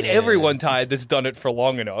 Yeah. It's made everyone tired that's done it for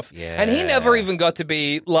long enough. Yeah. And he never even got to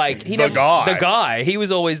be like The guy. The guy. He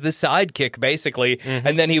was always the sidekick, basically.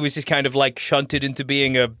 And then he was just kind of like shunted into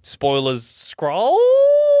being a spoilers Skrull.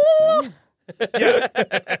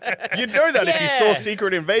 You'd know that if you saw Yeah.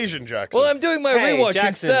 Secret Invasion, Jackson. Well, I'm doing my Hey, rewatch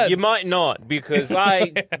Jackson, instead. you might not, because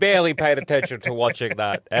I barely paid attention to watching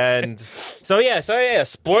that. And so yeah,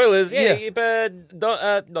 spoilers. Yeah.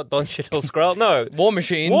 Not Don Cheadle Skrull. No, War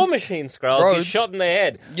Machine. War Machine Skrull Rhodes. gets shot in the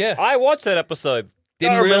head. Yeah. I watched that episode.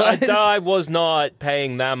 Didn't I remember- realize? I was not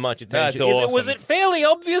paying that much attention. That's awesome. Was it fairly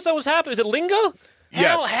obvious that was happening? Is it linger?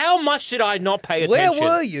 Yes. How much did I not pay Where attention?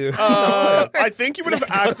 were you? I think you would have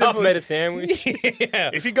I've actively... made a sandwich.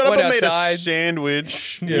 If you got up Went and made a outside.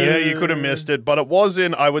 sandwich, yeah, you could have missed it. But it was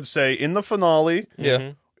in, I would say, in the finale,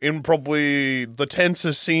 Yeah. in probably the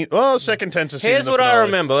tensest scene, second tensest scene. Here's in the what I finale.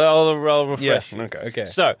 remember. I'll refresh. Yeah. Okay.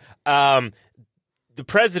 So, the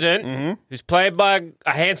president, who's played by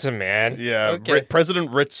a handsome man. Yeah, Okay.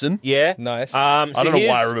 President Ritson. Yeah. Nice. So I don't know why I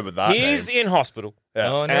he's- remember that He's name. in hospital. Yeah.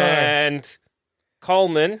 Oh, no. And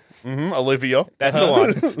Coleman. Olivia. That's the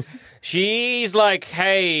one. She's like,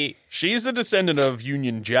 hey. She's the descendant of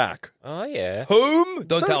Union Jack. Oh, yeah. Whom?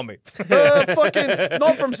 Don't tell me. Fucking,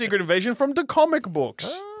 not from Secret Invasion, from the comic books.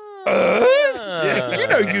 Yeah, you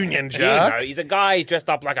know Union Jack. You know, he's a guy dressed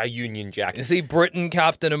up like a Union Jack. Is he Britain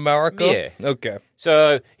Captain America? Yeah. Okay.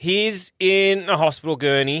 So he's in a hospital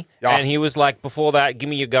gurney, and he was like, before that, give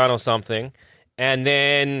me your gun or something. And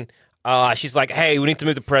then she's like, hey, we need to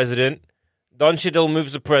move the president. Don Cheadle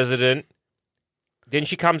moves the president. Then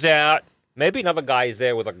she comes out. Maybe another guy is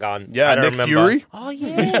there with a gun. Yeah, I don't Nick remember. Fury. Oh,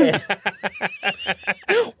 yeah.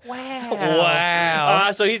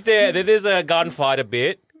 Wow. So he's there. There's a gunfight a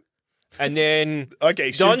bit. And then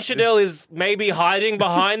Don Cheadle is maybe hiding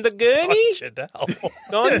behind the gurney.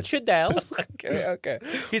 Don Cheadle. Okay.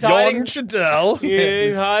 He's hiding. Don Cheadle. Yeah,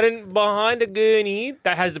 he's hiding behind a gurney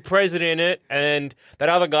that has the president in it, and that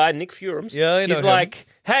other guy, Nick Fury. Yeah, I know he's him. like,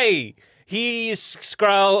 hey, he's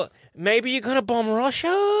Skrull. Maybe you're gonna bomb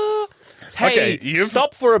Russia. Hey,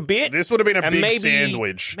 stop for a bit. This would have been a and big maybe,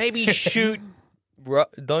 sandwich. Maybe shoot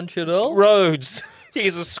Don Cheadle? Rhodes.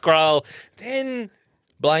 He's a Skrull. Then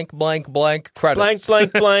blank, credits.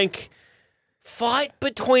 blank. Fight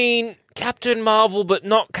between Captain Marvel, but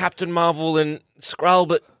not Captain Marvel, and Skrull,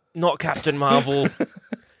 but not Captain Marvel.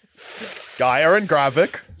 Gaia and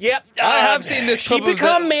Gravik. Yep. I have seen this She clip of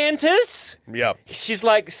become the- Mantis. Yep. She's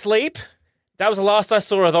like, sleep. That was the last I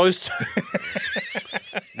saw of those two.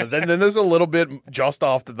 But then there's a little bit just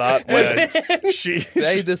after that where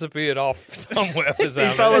they disappeared off somewhere for he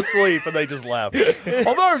some fell minute. asleep and they just left.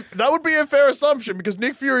 Although that would be a fair assumption because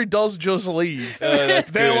Nick Fury does just leave. They're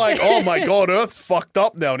good. like, oh my god, Earth's fucked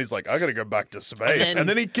up now, and he's like, I gotta go back to space. And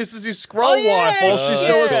then he kisses his Skrull wife while she's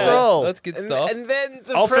still a Skrull. That's good stuff. And then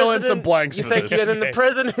the I'll fill in president- some blanks for Thank this. you. And then the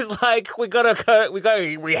president is like, we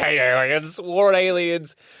hate aliens, war on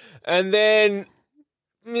aliens. And then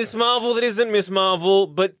Miss Marvel that isn't Miss Marvel,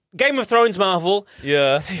 but Game of Thrones Marvel.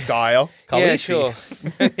 Yeah. Gaia. Yeah, sure.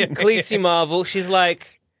 Khaleesi Marvel. She's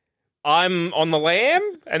like, I'm on the lam.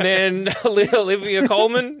 And then Olivia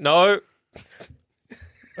Colman, no.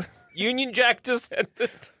 Union Jack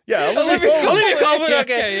descendant. Yeah, Olivia Colman, Yeah,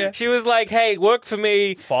 okay. yeah. She was like, hey, work for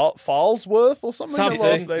me. Farnsworth or something? Her last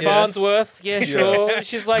Something. name is? Farnsworth, yeah, sure.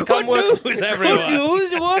 She's like, come work. news, everyone. Good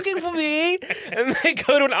news, you're working for me. And they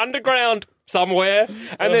go to an underground somewhere,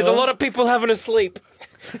 and there's a lot of people having a sleep.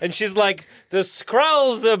 And she's like, the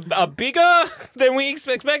Skrulls are bigger than we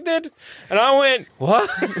expected. And I went, what?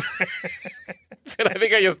 And I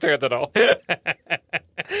think I just turned it off.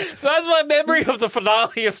 So that's my memory of the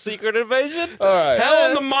finale of Secret Invasion. All right. How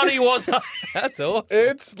on the money was I? That's awesome.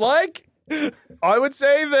 It's like, I would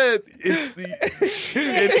say that it's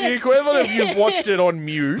the equivalent of you've watched it on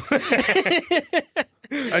mute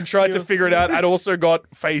and tried to figure it out and also got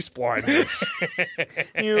face blindness.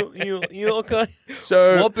 You okay?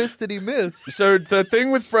 So What bits did he miss? So the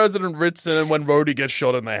thing with President Ritson and when Rhodey gets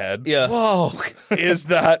shot in the head Yeah. Whoa. is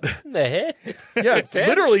that The head? yeah, it's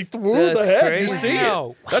literally through the head. You crazy. see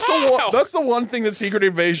Wow. it. That's the one thing that Secret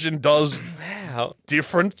Invasion does Wow.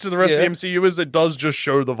 different to the rest Yeah. of the MCU is it does just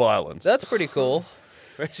show the violence. That's pretty cool.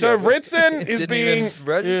 So Ritson is Didn't being even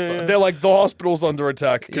register. they're like the hospital's under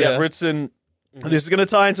attack because Yeah. Ritson. This is going to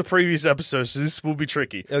tie into previous episodes, so this will be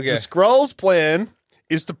tricky. Okay. The Skrulls' plan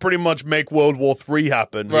is to pretty much make World War III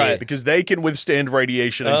happen, Right. Because they can withstand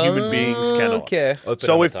radiation and human beings cannot. Okay.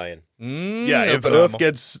 So if tie-in. if Earth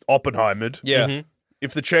gets Oppenheimered, Yeah.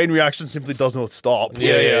 if the chain reaction simply doesn't stop,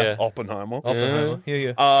 Yeah. Oppenheimer. Oppenheimer.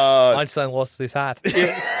 Yeah. Uh, Einstein lost his hat.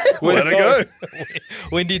 let it go.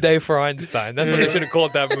 Windy day for Einstein. That's what they should have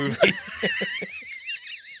called that movie.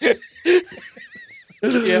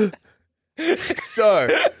 Yeah. So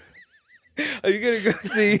Are you going to go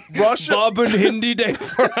see Russia. Bob and Hindi Day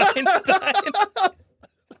for Einstein?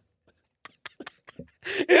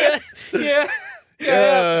 Yeah.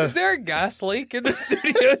 Is there a gas leak in the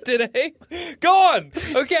studio today? Go on.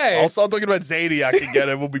 Okay. I'll start talking about Zadiac again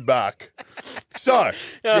and we'll be back. So,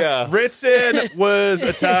 Yeah. Ritson was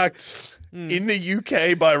attacked in the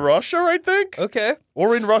UK by Russia, I think. Okay.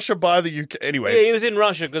 Or in Russia by the UK. Anyway. Yeah, he was in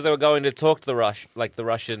Russia because they were going to talk to the Russian.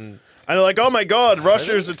 And they're like, oh my god,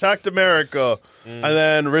 Russia's attacked America. And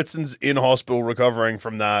then Ritson's in hospital recovering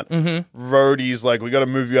from that. Rhodey's like, we got to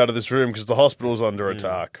move you out of this room because the hospital's under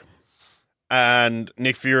attack. And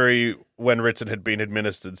Nick Fury, when Ritson had been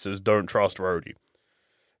administered, says, don't trust Rhodey.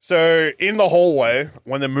 So in the hallway,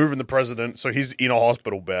 when they're moving the president, so he's in a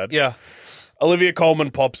hospital bed. Yeah. Olivia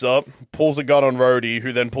Colman pops up, pulls a gun on Rhodey,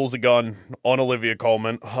 who then pulls a gun on Olivia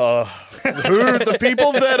Colman. The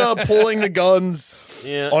people that are pulling the guns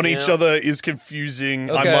on each other is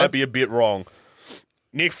confusing. I Okay. might be a bit wrong.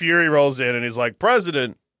 Nick Fury rolls in and he's like,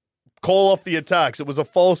 President, call off the attacks. It was a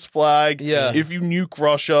false flag. Yeah. If you nuke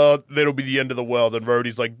Russia, that'll be the end of the world. And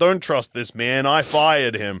Rhodey's like, don't trust this man. I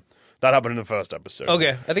fired him. That happened in the first episode.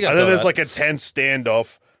 Okay, I think I And saw then there's that. like a tense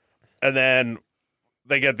standoff, and then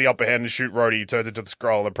they get the upper hand and shoot Rhodey. He turns into the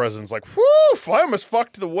Skrull, and the president's like, whew, I almost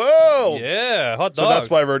fucked the world. Yeah, hot dog. So that's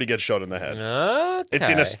why Rhodey gets shot in the head. Okay. It's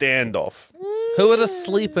in a standoff. Who are the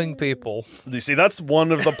sleeping people? You see, that's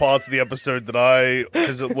one of the parts of the episode that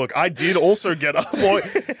because look, I did also get up.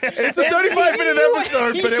 It's a 35-minute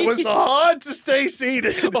episode, but it was hard to stay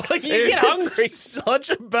seated. Oh, you get hungry. It's such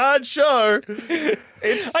a bad show.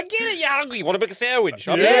 I get it, you're hungry. You want to make a sandwich?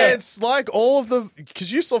 It's like all of the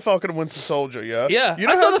because you saw Falcon and Winter Soldier, yeah. Yeah, You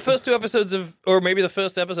know I saw how- the first 2 episodes or maybe the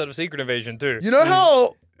first episode of Secret Invasion too. You know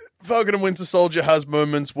how Falcon and Winter Soldier has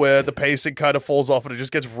moments where the pacing kind of falls off and it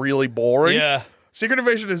just gets really boring? Yeah. Secret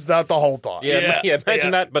Invasion is that the whole time. Yeah,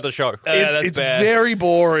 imagine that, but the show. That's It's bad. very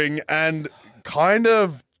boring and kind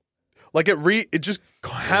of like it just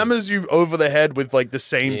hammers you over the head with like the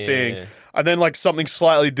same thing. And then like something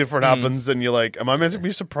slightly different happens and you're like, am I meant to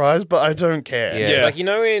be surprised? But I don't care. Yeah. Like, you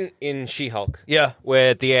know, in She-Hulk, Yeah.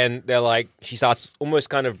 where at the end they're like, she starts almost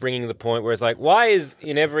kind of bringing the point where it's like, why is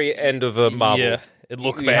in every end of a Marvel, Yeah, it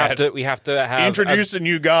looked we bad. have to have Introduce a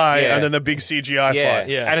new guy Yeah. and then the big CGI fight.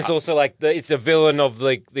 Yeah. and it's also like it's a villain of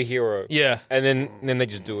like the hero, Yeah. and then they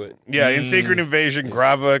just do it. Yeah, in Secret Invasion,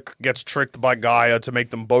 Gravik gets tricked by Gaia to make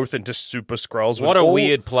them both into super Skrulls. What a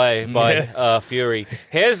weird play by Fury.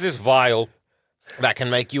 Here's this vial that can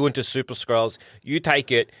make you into Super Skrulls. You take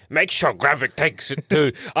it. Make sure Gravik takes it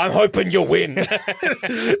too. I'm hoping you win.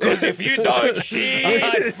 Because if you don't,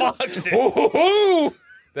 I fucked it. Ooh.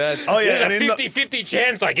 That's Oh yeah, and There's in a the, 50-50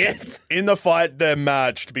 chance, I guess. in the fight, they're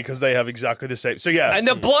matched because they have exactly the same. So yeah, And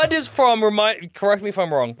the blood is from, correct me if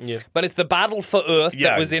I'm wrong, but it's the battle for Earth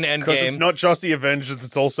that was in because it's Endgame. not just the Avengers;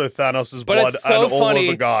 it's also Thanos' But blood it's so and all funny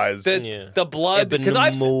of the guys. that Yeah. the blood, because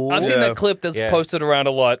I've seen Yeah. that clip that's Yeah. posted around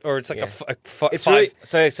a lot, or it's like It's five. really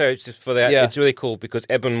so it's just for that. Yeah. It's really cool because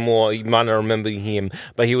Eben Moore, you might not remember him,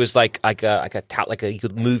 but he was like he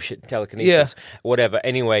could move shit, telekinesis, whatever.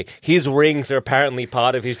 Anyway, his rings are apparently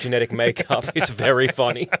part of his genetic makeup. It's very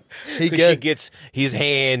funny. She gets his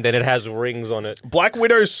hand and it has rings on it. Black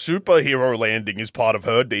Widow's superhero landing is part of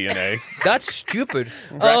her DNA. That's stupid.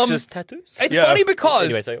 Drax's tattoos. It's Yeah. funny because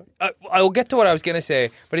Anyway, sorry. I will get to what I was going to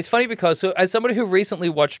say, but it's funny because so, as somebody who recently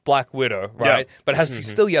watched Black Widow, right, but has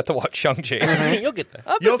still yet to watch Shang-Chi. You'll get there.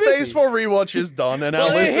 I've been Your busy. phase 4 rewatch is done, and our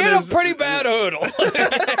Well, they hit listeners. a pretty bad hurdle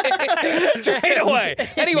straight away.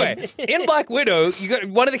 Anyway, in Black Widow, you got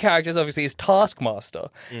one of the characters obviously is Taskmaster,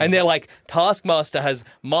 and they're like Taskmaster has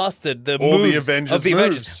mastered the All the moves Avengers of the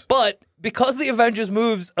Avengers, moves. but because the Avengers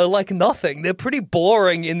moves are like nothing, they're pretty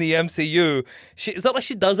boring in the MCU. It's not like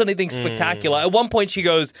she does anything spectacular. At one point, she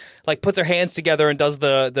goes like puts her hands together and does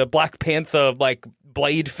the Black Panther like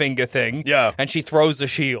blade finger thing. Yeah. And she throws a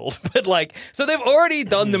shield. But like, so they've already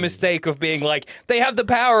done the mistake of being like, they have the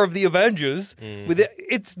power of the Avengers.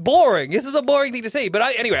 It's boring. This is a boring thing to see. But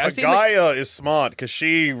anyway, I've seen Gaia is smart because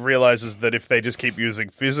she realizes that if they just keep using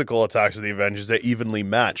physical attacks of the Avengers, they're evenly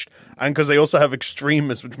matched. And because they also have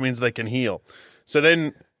extremists, which means they can heal. So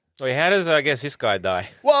then, Wait, how does I guess this guy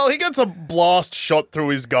die? well, he gets a blast shot through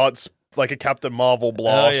his guts, like a Captain Marvel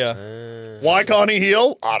blast. Why can't he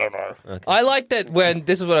heal? I don't know. I like that when,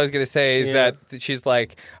 this is what I was going to say, is that she's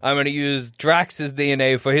like, I'm going to use Drax's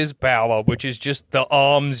DNA for his power, which is just the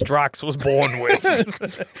arms Drax was born with.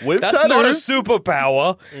 With That's not a tattoos,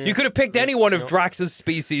 superpower. You could have picked any one of Drax's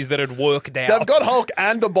species that had worked out. they've got Hulk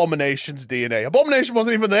and Abomination's DNA. Abomination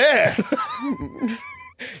wasn't even there.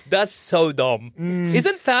 That's so dumb.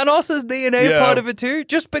 Isn't Thanos' DNA Yeah. part of it too?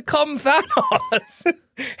 Just become Thanos.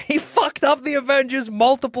 He fucked up the Avengers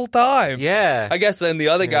multiple times. Yeah. I guess then the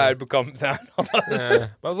other guy had become Thanos.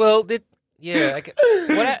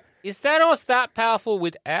 Is Thanos that powerful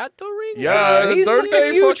without the rings? Yeah, He's don't a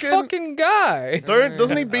they huge fucking- fucking guy.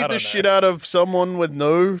 Doesn't he beat don't the know. shit out of someone with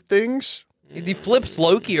no things? He flips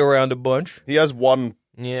Loki around a bunch. He has one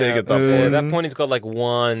thing at that At point. that point, he's got like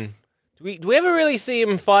one. Do we ever really see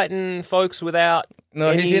him fighting folks without?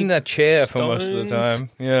 No, he's in that chair for most of the stones? time.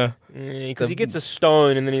 Yeah. Because he gets a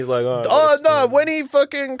stone and then he's like, oh. Oh, no, when he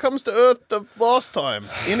fucking comes to Earth the last time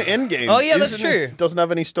in Endgame. Oh, yeah, that's true. Doesn't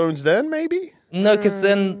have any stones then, maybe? No, because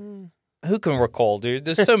then Who can recall, dude?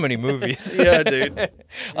 There's so many movies. Yeah, dude.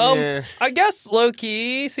 I guess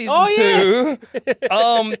Loki season Oh,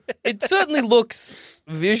 2. It certainly looks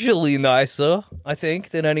visually nicer, I think,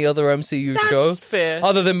 than any other MCU show. That's fair.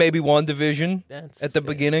 Other than maybe WandaVision at the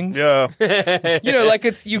beginning. Yeah. You know, like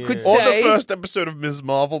you could Or say the first episode of Ms.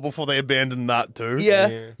 Marvel before they abandoned that too.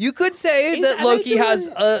 Yeah. You could say that are they Loki has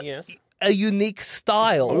Yes. a unique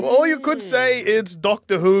style. Or you could say it's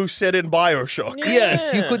Doctor Who set in Bioshock.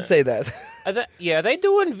 Yes, you could say that. Are they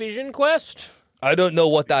doing Vision Quest? I don't know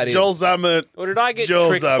what that is. Joel Zammett. Or did I get Joel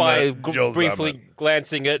tricked by Zammett, Joel briefly Zammett.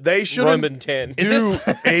 glancing at They shouldn't Roman 10? do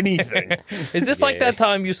anything. Is this like that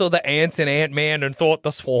time you saw the ants in Ant-Man and thought the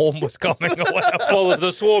swarm was coming or whatever? Well,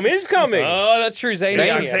 the swarm is coming. Oh, that's true.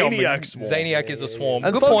 Zaniac's coming. Zaniac swarm. Zaniac is a swarm.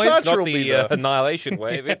 And Good Thug point. Thatcher Not will be the there. annihilation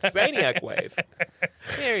wave. It's Zaniac wave.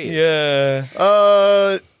 There he is.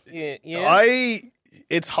 Yeah. Yeah.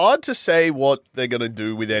 It's hard to say what they're going to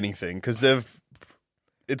do with anything because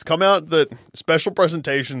it's come out that special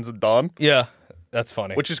presentations are done, Yeah. That's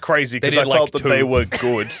funny. which is crazy They because I did, like, felt that 2. they were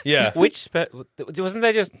good. yeah. Wasn't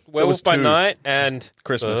there just Werewolf by 2. Night and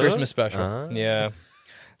Christmas. Christmas special. Yeah.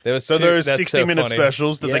 There was So 2. those That's 60-minute funny.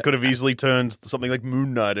 specials that Yeah. they could have easily turned something like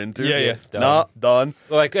Moon Knight into. Yeah. Nah, done.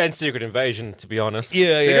 and Secret Invasion, to be honest.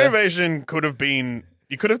 Yeah, Secret yeah. Invasion could have been.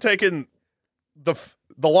 You could have taken the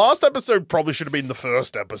last episode. Probably should have been the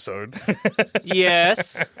first episode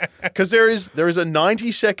Yes. because there is a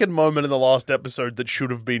 90-second moment in the last episode that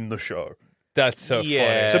should have been the show. That's so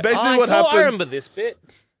Yeah. So basically what I happens- remember this bit.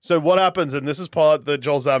 So what happens, and this is part that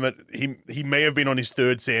Joel Zammett, he may have been on his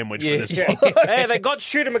third sandwich for this part. Hey, they got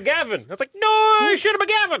Shooter McGavin. I was like, no, Shooter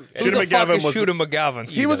McGavin. Who Shooter the fuck McGavin is was- Shooter McGavin?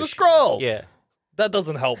 He was a Skrull. Yeah. That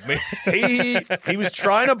doesn't help me. He was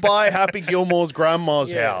trying to buy Happy Gilmore's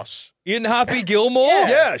grandma's house. In Happy Gilmore?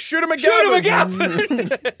 Yeah, Shooter McGavin. Shooter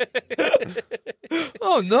McGavin.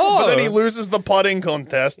 Oh, no. But then he loses the putting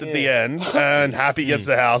contest at the end, and Happy gets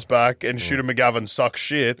the house back, and Shooter McGavin sucks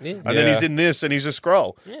shit. And then he's in this, and he's a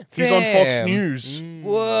Skrull. He's on Fox Damn. News,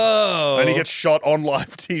 Whoa. and he gets shot on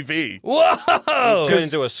live TV. Whoa. Turned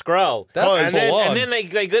into a Skrull. That's full on. And then they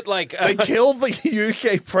get like... They kill the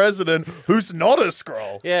UK president, who's not a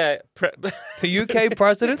Skrull. yeah. The UK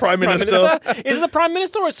president? Prime Minister. Is it the Prime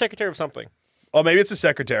Minister or a Secretary of something? Or maybe it's a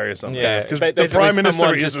secretary or something. Yeah, Because but the basically Prime Minister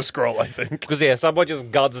someone is a just- Skrull, I think. Because, someone just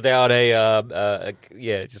guns down a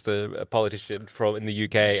politician from in the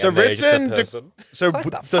UK. So and they're just a Ritson, person.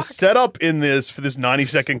 the setup in this for this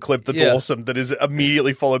 90-second clip that's Yeah. awesome, that is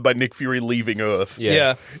immediately followed by Nick Fury leaving Earth,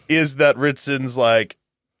 Yeah. is that Ritson's like,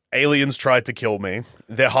 aliens tried to kill me.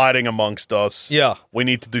 They're hiding amongst us. Yeah. We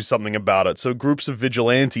need to do something about it. So groups of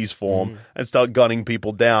vigilantes form and start gunning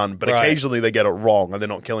people down, but Right. occasionally they get it wrong and they're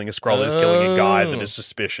not killing a Skrull, they're just killing a guy that is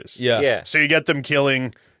suspicious. Yeah. Yeah. So you get them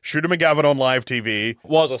killing Shooter McGavin on live TV.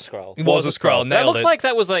 Was a Skrull. Was a Skrull. That Nailed looks it. like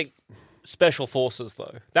that was like special forces,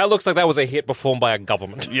 though. That looks like that was a hit performed by a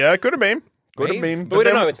government. Yeah, it could have been. Could have Maybe. been. But we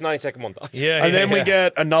don't then- know. It's 90-second montage. Yeah. And then we yeah.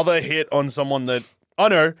 get another hit on someone that, oh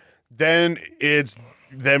no, then it's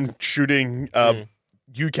them shooting a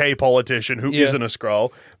UK politician who Yeah. not a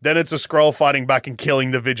Skrull. Then it's a Skrull fighting back and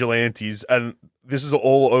killing the vigilantes. And this is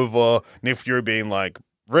all over Nick Fury being like,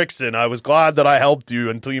 Rickson, I was glad that I helped you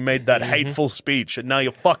until you made that hateful speech and now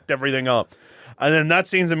you fucked everything up. And then that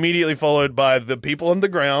scene's immediately followed by the people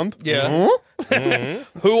underground. Yeah.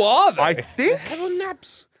 Who are they? I think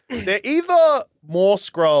they're either more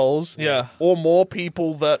Skrulls Yeah. or more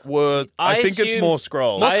people that were... I think it's assumed- more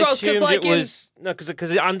Skrulls. More I Skrulls, 'cause, assumed like, it was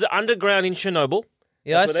because underground in Chernobyl.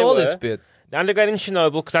 Yeah, I That's where saw they this were. bit. The underground in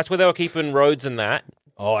Chernobyl because that's where they were keeping Rhodes and that.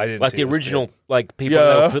 Oh, I didn't Like see the this original, bit. like people Yeah.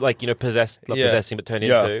 that were like possessed, not Yeah. possessing, but turned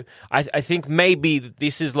Yeah. into. I think maybe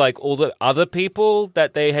this is like all the other people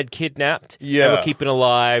that they had kidnapped. They Yeah. were keeping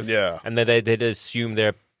alive. Yeah. and then they'd assume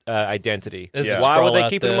their identity. There's a Why were Skrull they out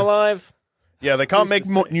keeping there. them alive? Yeah, they can't make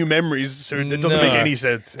new memories, so it doesn't make No. any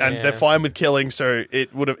sense. And Yeah. they're fine with killing, so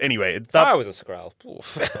it would have... Anyway, I that, was a Skrull.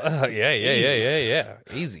 Oof. Yeah.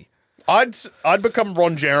 Easy. I'd become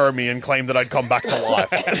Ron Jeremy and claim that I'd come back to life.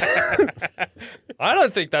 I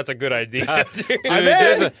don't think that's a good idea. dude. Dude,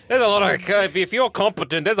 then- there's a lot of if you're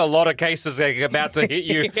competent, there's a lot of cases that are about to hit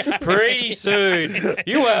you pretty soon.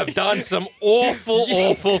 You have done some awful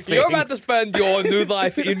things. You're about to spend your new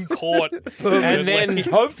life in court. and then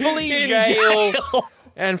hopefully In jail.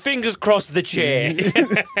 And fingers crossed the chair.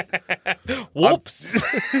 Whoops.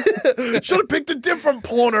 Should have picked a different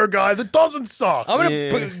porno guy that doesn't suck. I'm gonna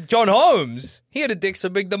put John Holmes. He had a dick so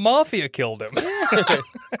big the mafia killed him.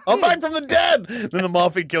 I'm back from the dead. Then the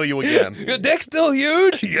mafia kill you again. Your dick's still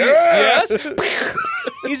huge? Yeah. Yes.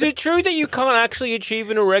 Is it true that you can't actually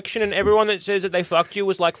achieve an erection and everyone that says that they fucked you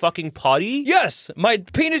was like fucking putty? Yes, my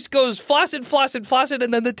penis goes flaccid,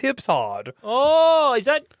 and then the tip's hard. Oh, is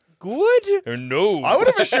that good? No. I would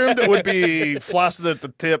have assumed it would be flaccid at the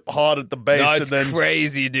tip, hard at the base, No, and it's then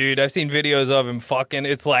crazy, dude. I've seen videos of him fucking.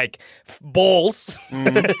 It's like balls,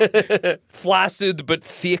 flaccid but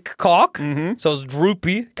thick cock. So it's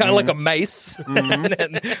droopy, kind of like a mace,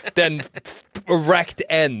 and then erect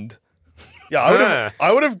end. Yeah,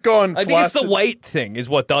 I would have gone I think it's flaccid. the weight thing is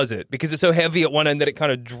what does it because it's so heavy at one end that it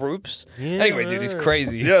kind of droops. Anyway, dude, he's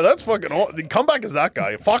crazy. Yeah, that's fucking awesome. Come back as that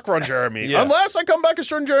guy. Fuck Ron Jeremy. Yeah. Unless I come back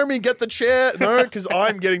as Ron Jeremy and get the chair. No, because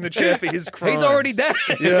I'm getting the chair for his crimes. He's already dead.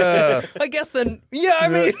 Yeah. I guess then, yeah, I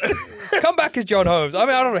mean, come back as John Holmes. I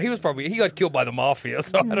mean, I don't know. He got killed by the mafia,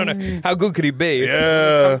 so I don't know. How good could he be?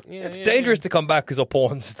 Yeah. It's dangerous to come back as a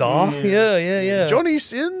porn star. Yeah. Johnny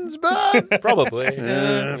Sins bad? Probably.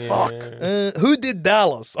 Fuck. Who did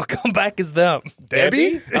Dallas? I'll come back as them.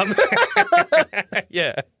 Debbie?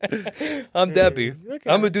 Yeah. I'm Debbie. I'm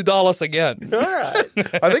going to do Dallas again. All right.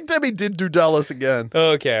 I think Debbie did do Dallas again.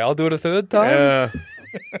 Okay, I'll do it a third time. Yeah.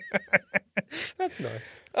 That's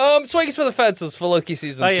nice. Swings for the fences for Loki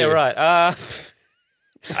season 2. Oh, yeah, right.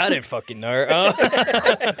 I didn't fucking know.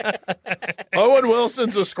 Owen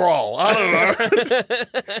Wilson's a scroll. I don't know.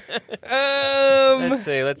 Let's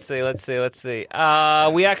see.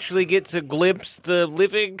 We actually get to glimpse the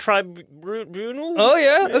living tribunal. Oh,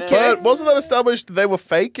 yeah? Okay. But wasn't that established they were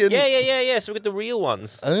fake? Yeah. So we get the real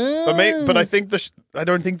ones. But I think I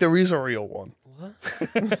don't think there is a real one.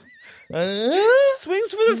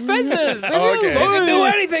 Swings for the fences. Oh, okay. You can do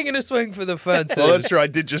anything in a swing for the fences. Well, that's true. I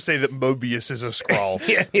did just say that Mobius is a scroll.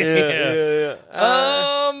 Yeah.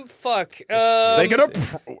 Fuck. They're gonna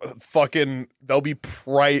they'll be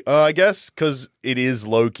I guess because it is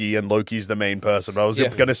Loki and Loki's the main person. But I was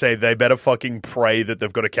gonna say they better fucking pray that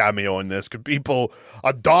they've got a cameo in this because people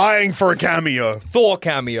are dying for a cameo. Thor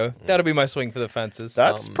cameo. That'll be my swing for the fences.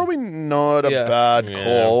 That's probably not a bad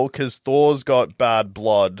call because Thor's got bad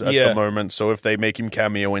blood at the moment. So if they make him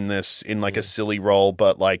cameo in this in like a silly role,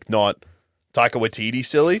 but like not Taika Waititi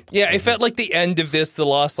silly. Yeah, it felt like the end of this, the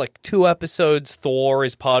last like 2 episodes, Thor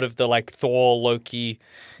is part of the like Thor, Loki,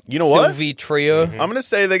 Sylvie trio. I'm going to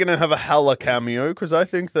say they're going to have a Hela cameo because I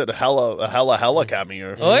think that a Hela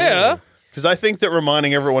cameo. Oh, yeah? Because I think that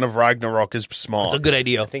reminding everyone of Ragnarok is smart. That's a good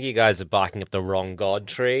idea. I think you guys are barking up the wrong god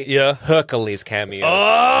tree. Yeah. Hercules cameo.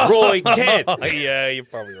 Oh! Roy Kent. Yeah, you're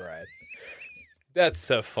probably right. That's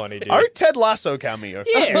so funny, dude. I Ted Lasso cameo.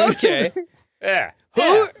 Yeah, okay. Yeah.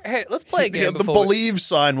 Hey, let's play a game the before believe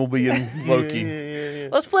sign will be in Loki.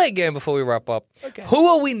 Let's play a game before we wrap up. Okay. Who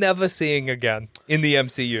are we never seeing again in the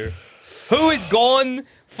MCU? Who is gone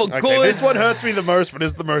for good? This one hurts me the most, but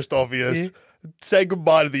is the most obvious. Say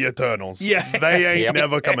goodbye to the Eternals. Yeah. They ain't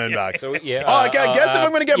never coming back. So, yeah. I guess if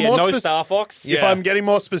I'm going to get more no Star Fox. if I'm getting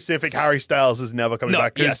more specific, Harry Styles is never coming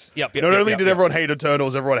back. Not only did everyone hate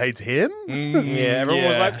Eternals, everyone hates him. Yeah, everyone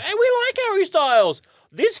was like, hey, we like Harry Styles.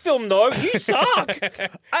 This film, though, you suck.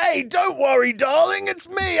 Hey, don't worry, darling. It's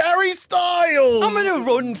me, Harry Styles. I'm going to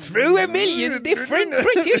run through a million different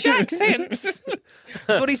British accents.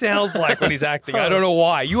 That's what he sounds like when he's acting. I don't know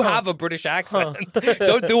why. You have a British accent.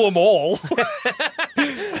 Don't do them all.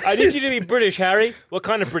 I need you to be British, Harry. What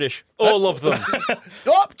kind of British? All of them.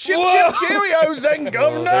 Chip, cheerio, then,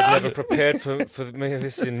 governor. They've never prepared for me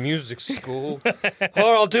this in music school.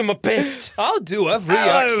 Or I'll do my best. I'll do every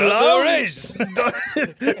accent there is.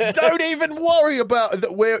 Don't even worry about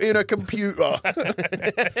that. We're in a computer.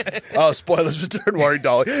 Oh, spoilers, but don't worry,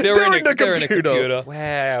 darling. They're in a computer.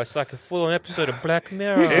 Wow, it's like a full-on episode of Black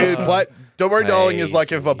Mirror. Don't worry, darling is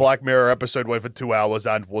like if a Black Mirror episode went for 2 hours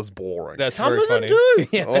and was boring. That's Some very of them funny.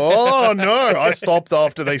 do. Oh, no. I stopped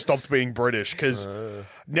after they stopped being British because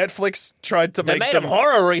Netflix tried to They make made them them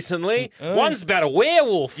horror recently. One's about a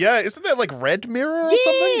werewolf. Yeah, isn't there like Red Mirror or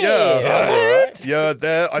something?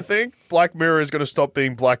 Yeah, I think Black Mirror is going to stop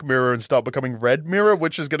being Black Mirror and start becoming Red Mirror,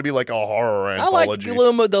 which is going to be like a horror I anthology. like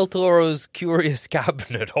Guillermo del Toro's Curious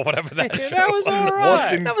Cabinet or whatever that show That was all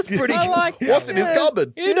right. That was pretty good. What's in his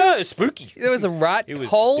cupboard? You know, it's spooky. There was a rat It was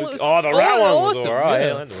hole. spooky. It was, Oh, the rat one was awesome. all right.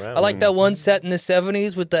 Yeah. I like the rat I like one. that one set in the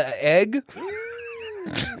 70s with the egg.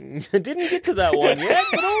 Didn't get to that one yet,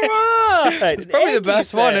 but all right. It's probably the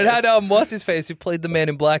best one. It had what's his face who played the Man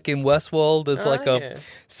in Black in Westworld as like a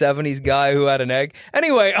 70s guy who had an egg.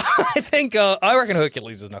 Anyway, I reckon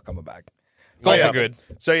Hercules is not coming back. Go for good.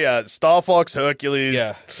 So yeah, Star Fox, Hercules.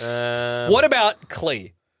 Yeah. What about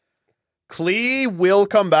Klee? Klee will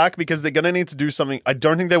come back because they're going to need to do something. I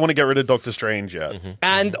don't think they want to get rid of Doctor Strange yet.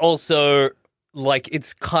 And also like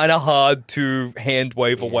it's kind of hard to hand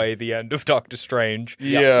wave away the end of Doctor Strange.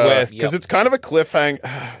 Yeah, because it's kind of a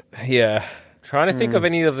cliffhanger. Yeah. Trying to think of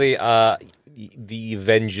any of the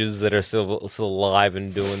Avengers that are still alive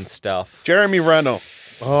and doing stuff. Jeremy Renner.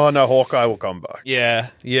 Oh no, Hawkeye will come back.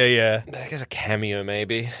 Yeah. I guess a cameo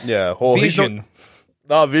maybe. Yeah, Vision.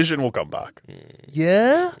 Vision will come back.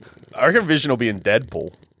 Yeah. I reckon Vision will be in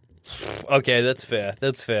Deadpool. Okay, that's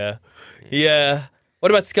fair. Yeah.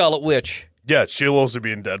 What about Scarlet Witch? Yeah, she'll also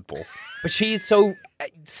be in Deadpool. But she's so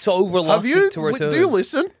reluctant to return. Do you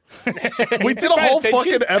listen? We did a whole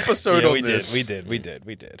fucking episode on this. We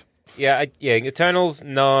did. Yeah, Eternals,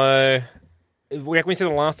 no. Can we see the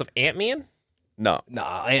last of Ant-Man? No.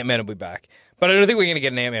 Nah, Ant-Man will be back. But I don't think we're going to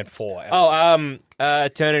get an Ant-Man 4.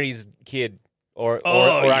 Eternity's kid. Or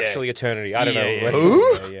actually Eternity. I don't know.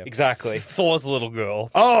 Who? Exactly. Thor's little girl.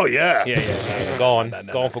 Oh, yeah. Yeah. Gone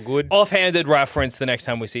for good. Offhanded reference the next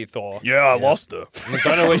time we see Thor. Yeah, I lost her. I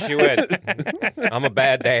don't know where she went. I'm a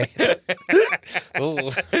bad day.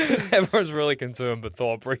 Everyone's really concerned, but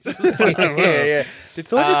Thor breezes. yeah. Did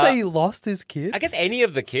Thor just say he lost his kid? I guess any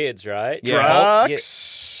of the kids, right?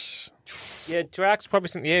 Drax. Yeah, Drax probably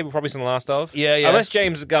seen the last of. Yeah. Unless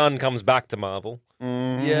James Gunn comes back to Marvel.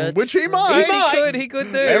 Yeah, which he might. He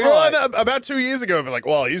could do. Everyone about 2 years ago would be like,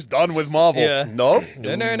 well, he's done with Marvel. Yeah. Nope.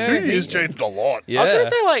 No. 2 years changed a lot. Yeah. I was going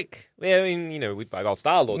to say, I mean,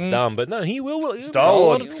 Star-Lord's done, but no, he will.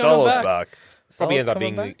 Star-Lord's back. Probably ends up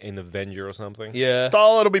coming being back? an Avenger or something. Yeah.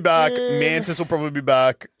 Star-Lord will be back. Mantis will probably be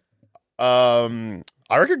back. I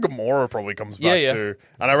reckon Gamora probably comes back too.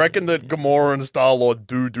 And I reckon that Gamora and Star-Lord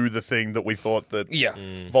do the thing that we thought that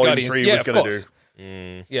Volume Guardians. 3 was going to do.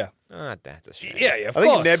 Yeah. That's a shame. Yeah, of I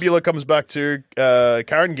think course. Nebula comes back too.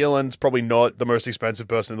 Karen Gillan's probably not the most expensive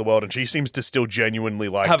person in the world, and she seems to still genuinely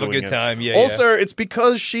like Have a doing good it. time, yeah. Also, it's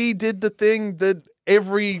because she did the thing that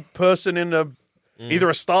every person in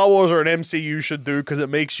either a Star Wars or an MCU should do because it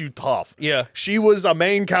makes you tough. Yeah. She was a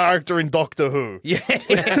main character in Doctor Who. Yeah.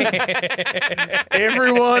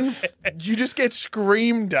 Everyone, you just get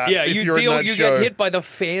screamed at if you're in that you show. get hit by the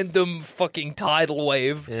fandom fucking tidal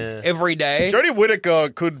wave every day. Jodie Whittaker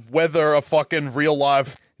could weather a fucking real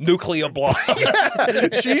life Nuclear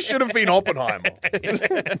blast. She should have been Oppenheimer.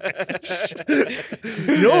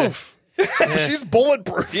 No. She's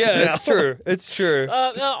bulletproof. Yeah, now. it's true.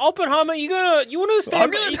 Oppenheimer, you want to stay?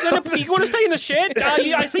 You want to stay in the shed?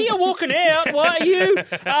 I see you walking out. Why are you?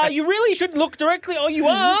 You really shouldn't look directly. Oh, you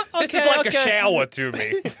are. This is like a shower to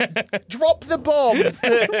me. Drop the bomb.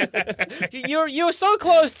 You're so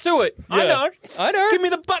close to it. Yeah. I know. Give me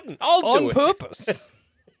the button. I'll do it on purpose.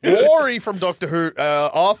 Rory from Doctor Who,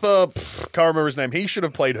 Arthur, can't remember his name. He should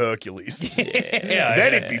have played Hercules.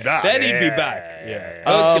 Then he'd be back. Then he'd be back. Yeah.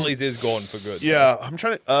 Hercules is gone for good. Yeah, I'm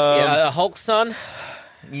trying to. Hulk's son.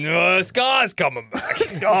 No, Scar's coming back.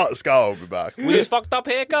 Scar will be back. With his fucked up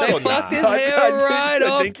haircut. They or fucked nah? his hair right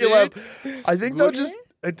off, I think they'll just.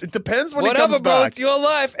 It depends when he Whatever, comes bro, back. it's your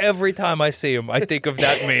life. Every time I see him, I think of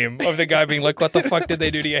that meme of the guy being like, what the fuck did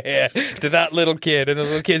they do to your hair? To that little kid. And the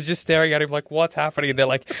little kid's just staring at him like, what's happening? And they're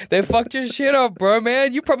like, they fucked your shit up, bro,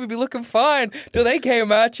 man. You probably be looking fine till they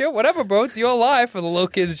came at you. Whatever, bro, it's your life. And the little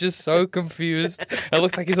kid's just so confused. It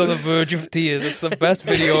looks like he's on the verge of tears. It's the best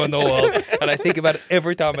video in the world. And I think about it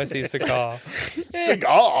every time I see Cigar.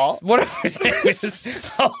 Cigar? Whatever his name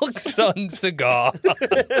is. Hulk's son, Cigar.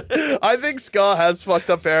 I think Scar has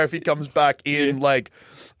fucked up hair if he comes back in like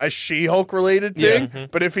a She-Hulk related thing.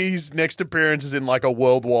 But if his next appearance is in like a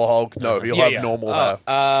World War Hulk, no, he'll have normal hair.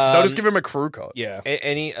 They'll just give him a crew cut. Yeah.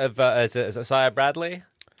 Any of is Isaiah Bradley?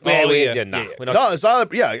 Yeah, We're not. No,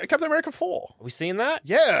 Captain America 4. Are we seeing that?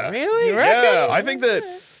 Yeah. Really? Yeah, I think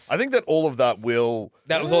that all of that will.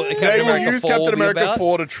 That was what They Captain will America use 4 Captain will be America about?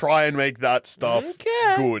 4 to try and make that stuff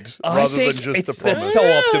good, I rather than think just the that's promo.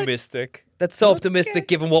 so optimistic. That's so optimistic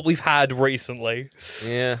given what we've had recently.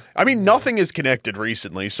 Yeah. I mean, nothing is connected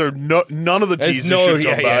recently, so none of the teasers should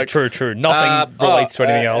come back. True. Nothing relates to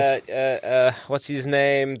anything else. What's his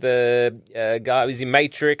name? The guy who's in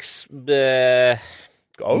Matrix.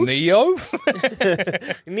 Ghost? Neo?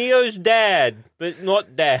 Neo's dad, but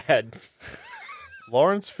not dad.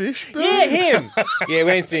 Lawrence Fishburne? Yeah, him. Yeah,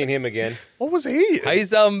 we ain't seen him again. What was he?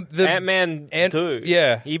 He's the Ant-Man 2.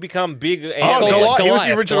 Yeah. He become big. He was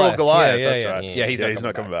the original Goliath. Yeah, That's yeah. right. Yeah, he's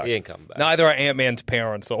not coming back. He ain't coming back. Neither are Ant-Man's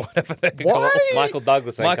parents or whatever they call Why? it. Michael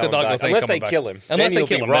Douglas ain't Michael coming Douglas back. ain't Unless they coming back. kill him. Unless Then they he'll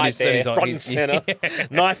kill be him, right then there, he's on- front and he's- center,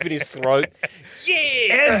 knife in his throat. Yeah!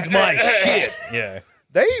 End my shit. Yeah.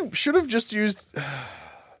 They should have just used.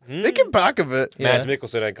 Thinking back of it. Mads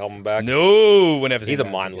Mikkelsen ain't coming back. No, we'll never see He's a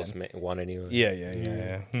Mads mindless again. one anyway.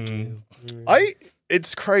 Yeah.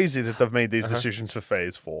 It's crazy that they've made these decisions for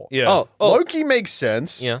Phase 4. Yeah. Oh, Loki makes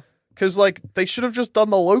sense. yeah. Because, like, they should have just done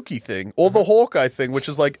the Loki thing or the Hawkeye thing, which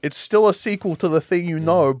is, like, it's still a sequel to the thing you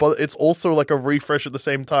know, but it's also, like, a refresh at the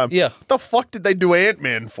same time. Yeah. What the fuck did they do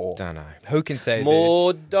Ant-Man for? Don't know. Who can say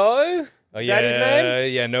Mordo? Oh, Is that his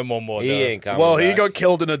name? Yeah, no more Mordo. He ain't coming Well, he back. got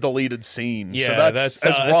killed in a deleted scene, so Yeah, that's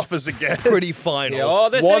that's, as rough as it gets. Pretty final. Yeah, oh,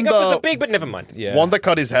 they're setting up Wanda- as a big, but never mind. Yeah. Wanda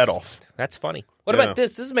cut his head off. That's funny. What about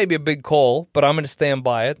this? This is maybe a big call, but I'm going to stand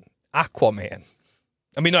by it. Aquaman.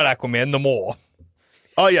 I mean, not Aquaman, Namor.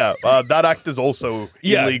 Oh, yeah. That actor's also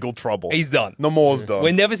Yeah. illegal trouble. He's done. Namor's done.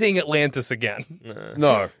 We're never seeing Atlantis again.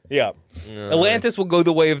 No. Yeah. Atlantis will go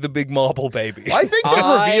the way of the big marble baby. I think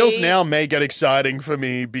the reveals now may get exciting for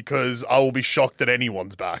me because I will be shocked that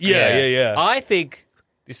anyone's back. Yeah. I think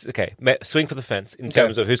this. Okay, swing for the fence in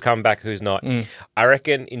terms of who's coming back, who's not. I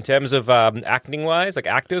reckon in terms of acting wise, like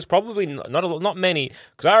actors, probably not many.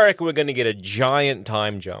 Because I reckon we're going to get a giant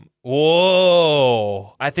time jump.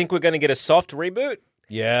 Whoa. I think we're going to get a soft reboot.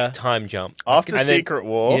 Yeah. Time jump After And then- Secret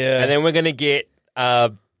War. Yeah. and then we're going to get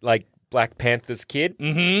like Black Panther's kid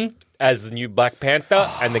as the new Black Panther,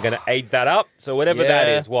 and they're going to age that up. So whatever that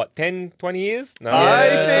Yeah. is, what, 10, 20 years? No, I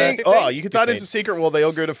think. 15? Oh, you can tie it 15. into Secret War. They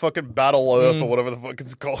all go to fucking Battle Earth or whatever the fuck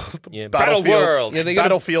it's called. Yeah, Battle World. Yeah, they gotta-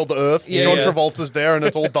 Battlefield Earth. Yeah, John yeah. Travolta's there, and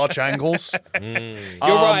it's all Dutch angles. You're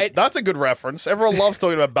right. That's a good reference. Everyone loves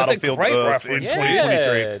talking about That's a Battlefield great Earth reference. in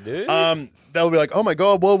Yeah, 2023. dude. They'll be like, "Oh my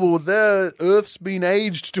god, well, there Earth's been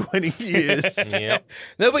aged 20 years. Yeah.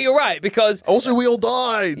 No, but you're right, because Also, we all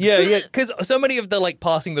died. Yeah, because so many of the like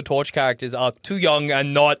passing the torch characters are too young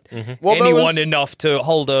and not Well, that anyone was- enough to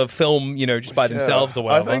hold a film, just by themselves or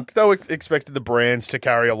whatever. I think they expected the brands to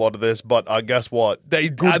carry a lot of this, but guess what? They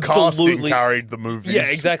Good casting absolutely- carried the movies. Yeah,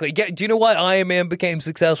 exactly. Do you know what? Iron Man became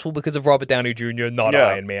successful because of Robert Downey Jr., not Yeah.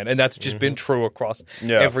 Iron Man, and that's just been true across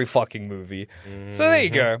Yeah. every fucking movie. So there you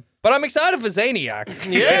go. But I'm excited for Zaniac.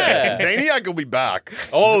 Yeah. Zaniac will be back.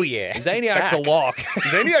 Oh, yeah. Zaniac's a lock.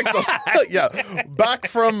 Zaniac's back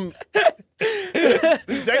from.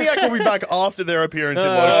 Zaniac will be back after their appearance in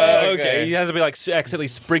Loki. Okay. He hasn't been like accidentally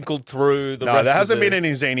sprinkled through the No, rest there of hasn't the- been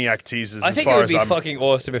any Zaniac teasers. I as think it far would as be I'm... fucking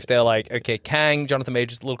awesome if they're like, okay, Kang, Jonathan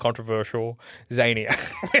Majors, a little controversial. Zaniac.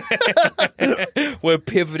 We're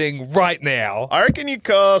pivoting right now. I reckon you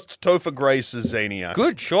cast Topher Grace as Zaniac.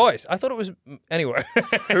 Good choice. I thought it was anyway.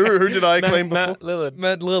 Who did I claim before? Matt Lillard.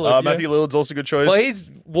 Matt Lillard. Matthew Lillard's also a good choice. Well, he's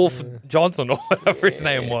Wolf Johnson or whatever his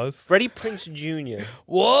name was. Freddie Prinze Jr.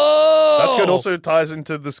 Whoa, That's good. Also ties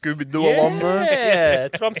into the Scooby-Doo alum there. Yeah,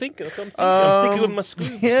 that's what I'm thinking. I'm thinking with my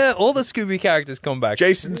Scooby. Yeah, all the Scooby characters come back.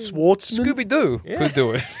 Jason Schwartzman. Scooby Doo could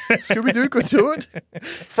do it. Scooby-Doo could do it.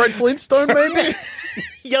 Fred Flintstone, maybe?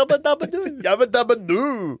 Yabba dabba doo. Yabba dabba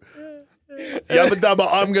doo. Yabba dabba,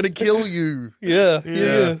 I'm gonna kill you. Yeah.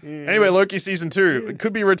 Anyway, Loki season 2 it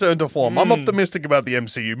could be returned to form. I'm optimistic about the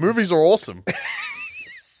MCU. Movies are awesome.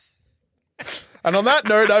 And on that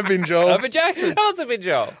note, I've been Joel. Over Jackson. How's it been,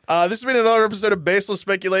 Joe? This has been another episode of Baseless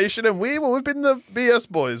Speculation, and we've been the BS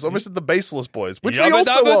boys, almost the Baseless boys, which we Yabba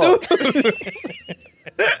also are. dabba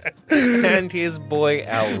doo. And his boy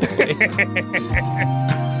Alroy.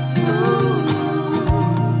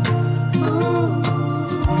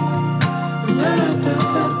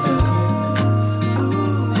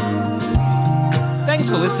 Thanks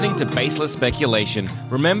for listening to Baseless Speculation.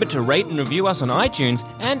 Remember to rate and review us on iTunes,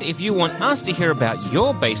 and if you want us to hear about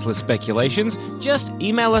your baseless speculations, just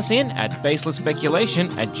email us in at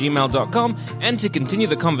baselessspeculation@gmail.com, and to continue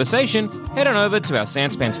the conversation, head on over to our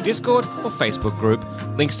Sanspants Discord or Facebook group.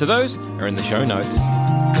 Links to those are in the show notes.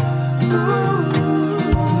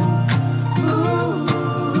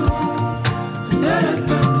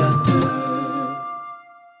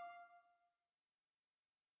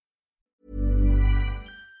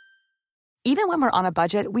 Even when we're on a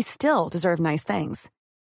budget, we still deserve nice things.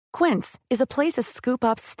 Quince is a place to scoop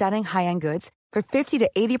up stunning high-end goods for 50 to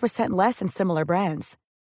 80% less than similar brands.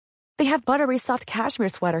 They have buttery soft cashmere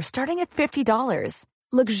sweaters starting at $50,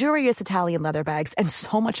 luxurious Italian leather bags, and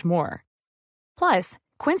so much more. Plus,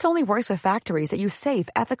 Quince only works with factories that use safe,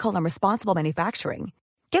 ethical, and responsible manufacturing.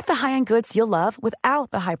 Get the high-end goods you'll love without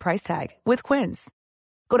the high price tag with Quince.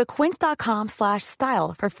 Go to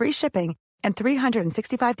quince.com/style for free shipping and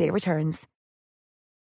 365-day returns.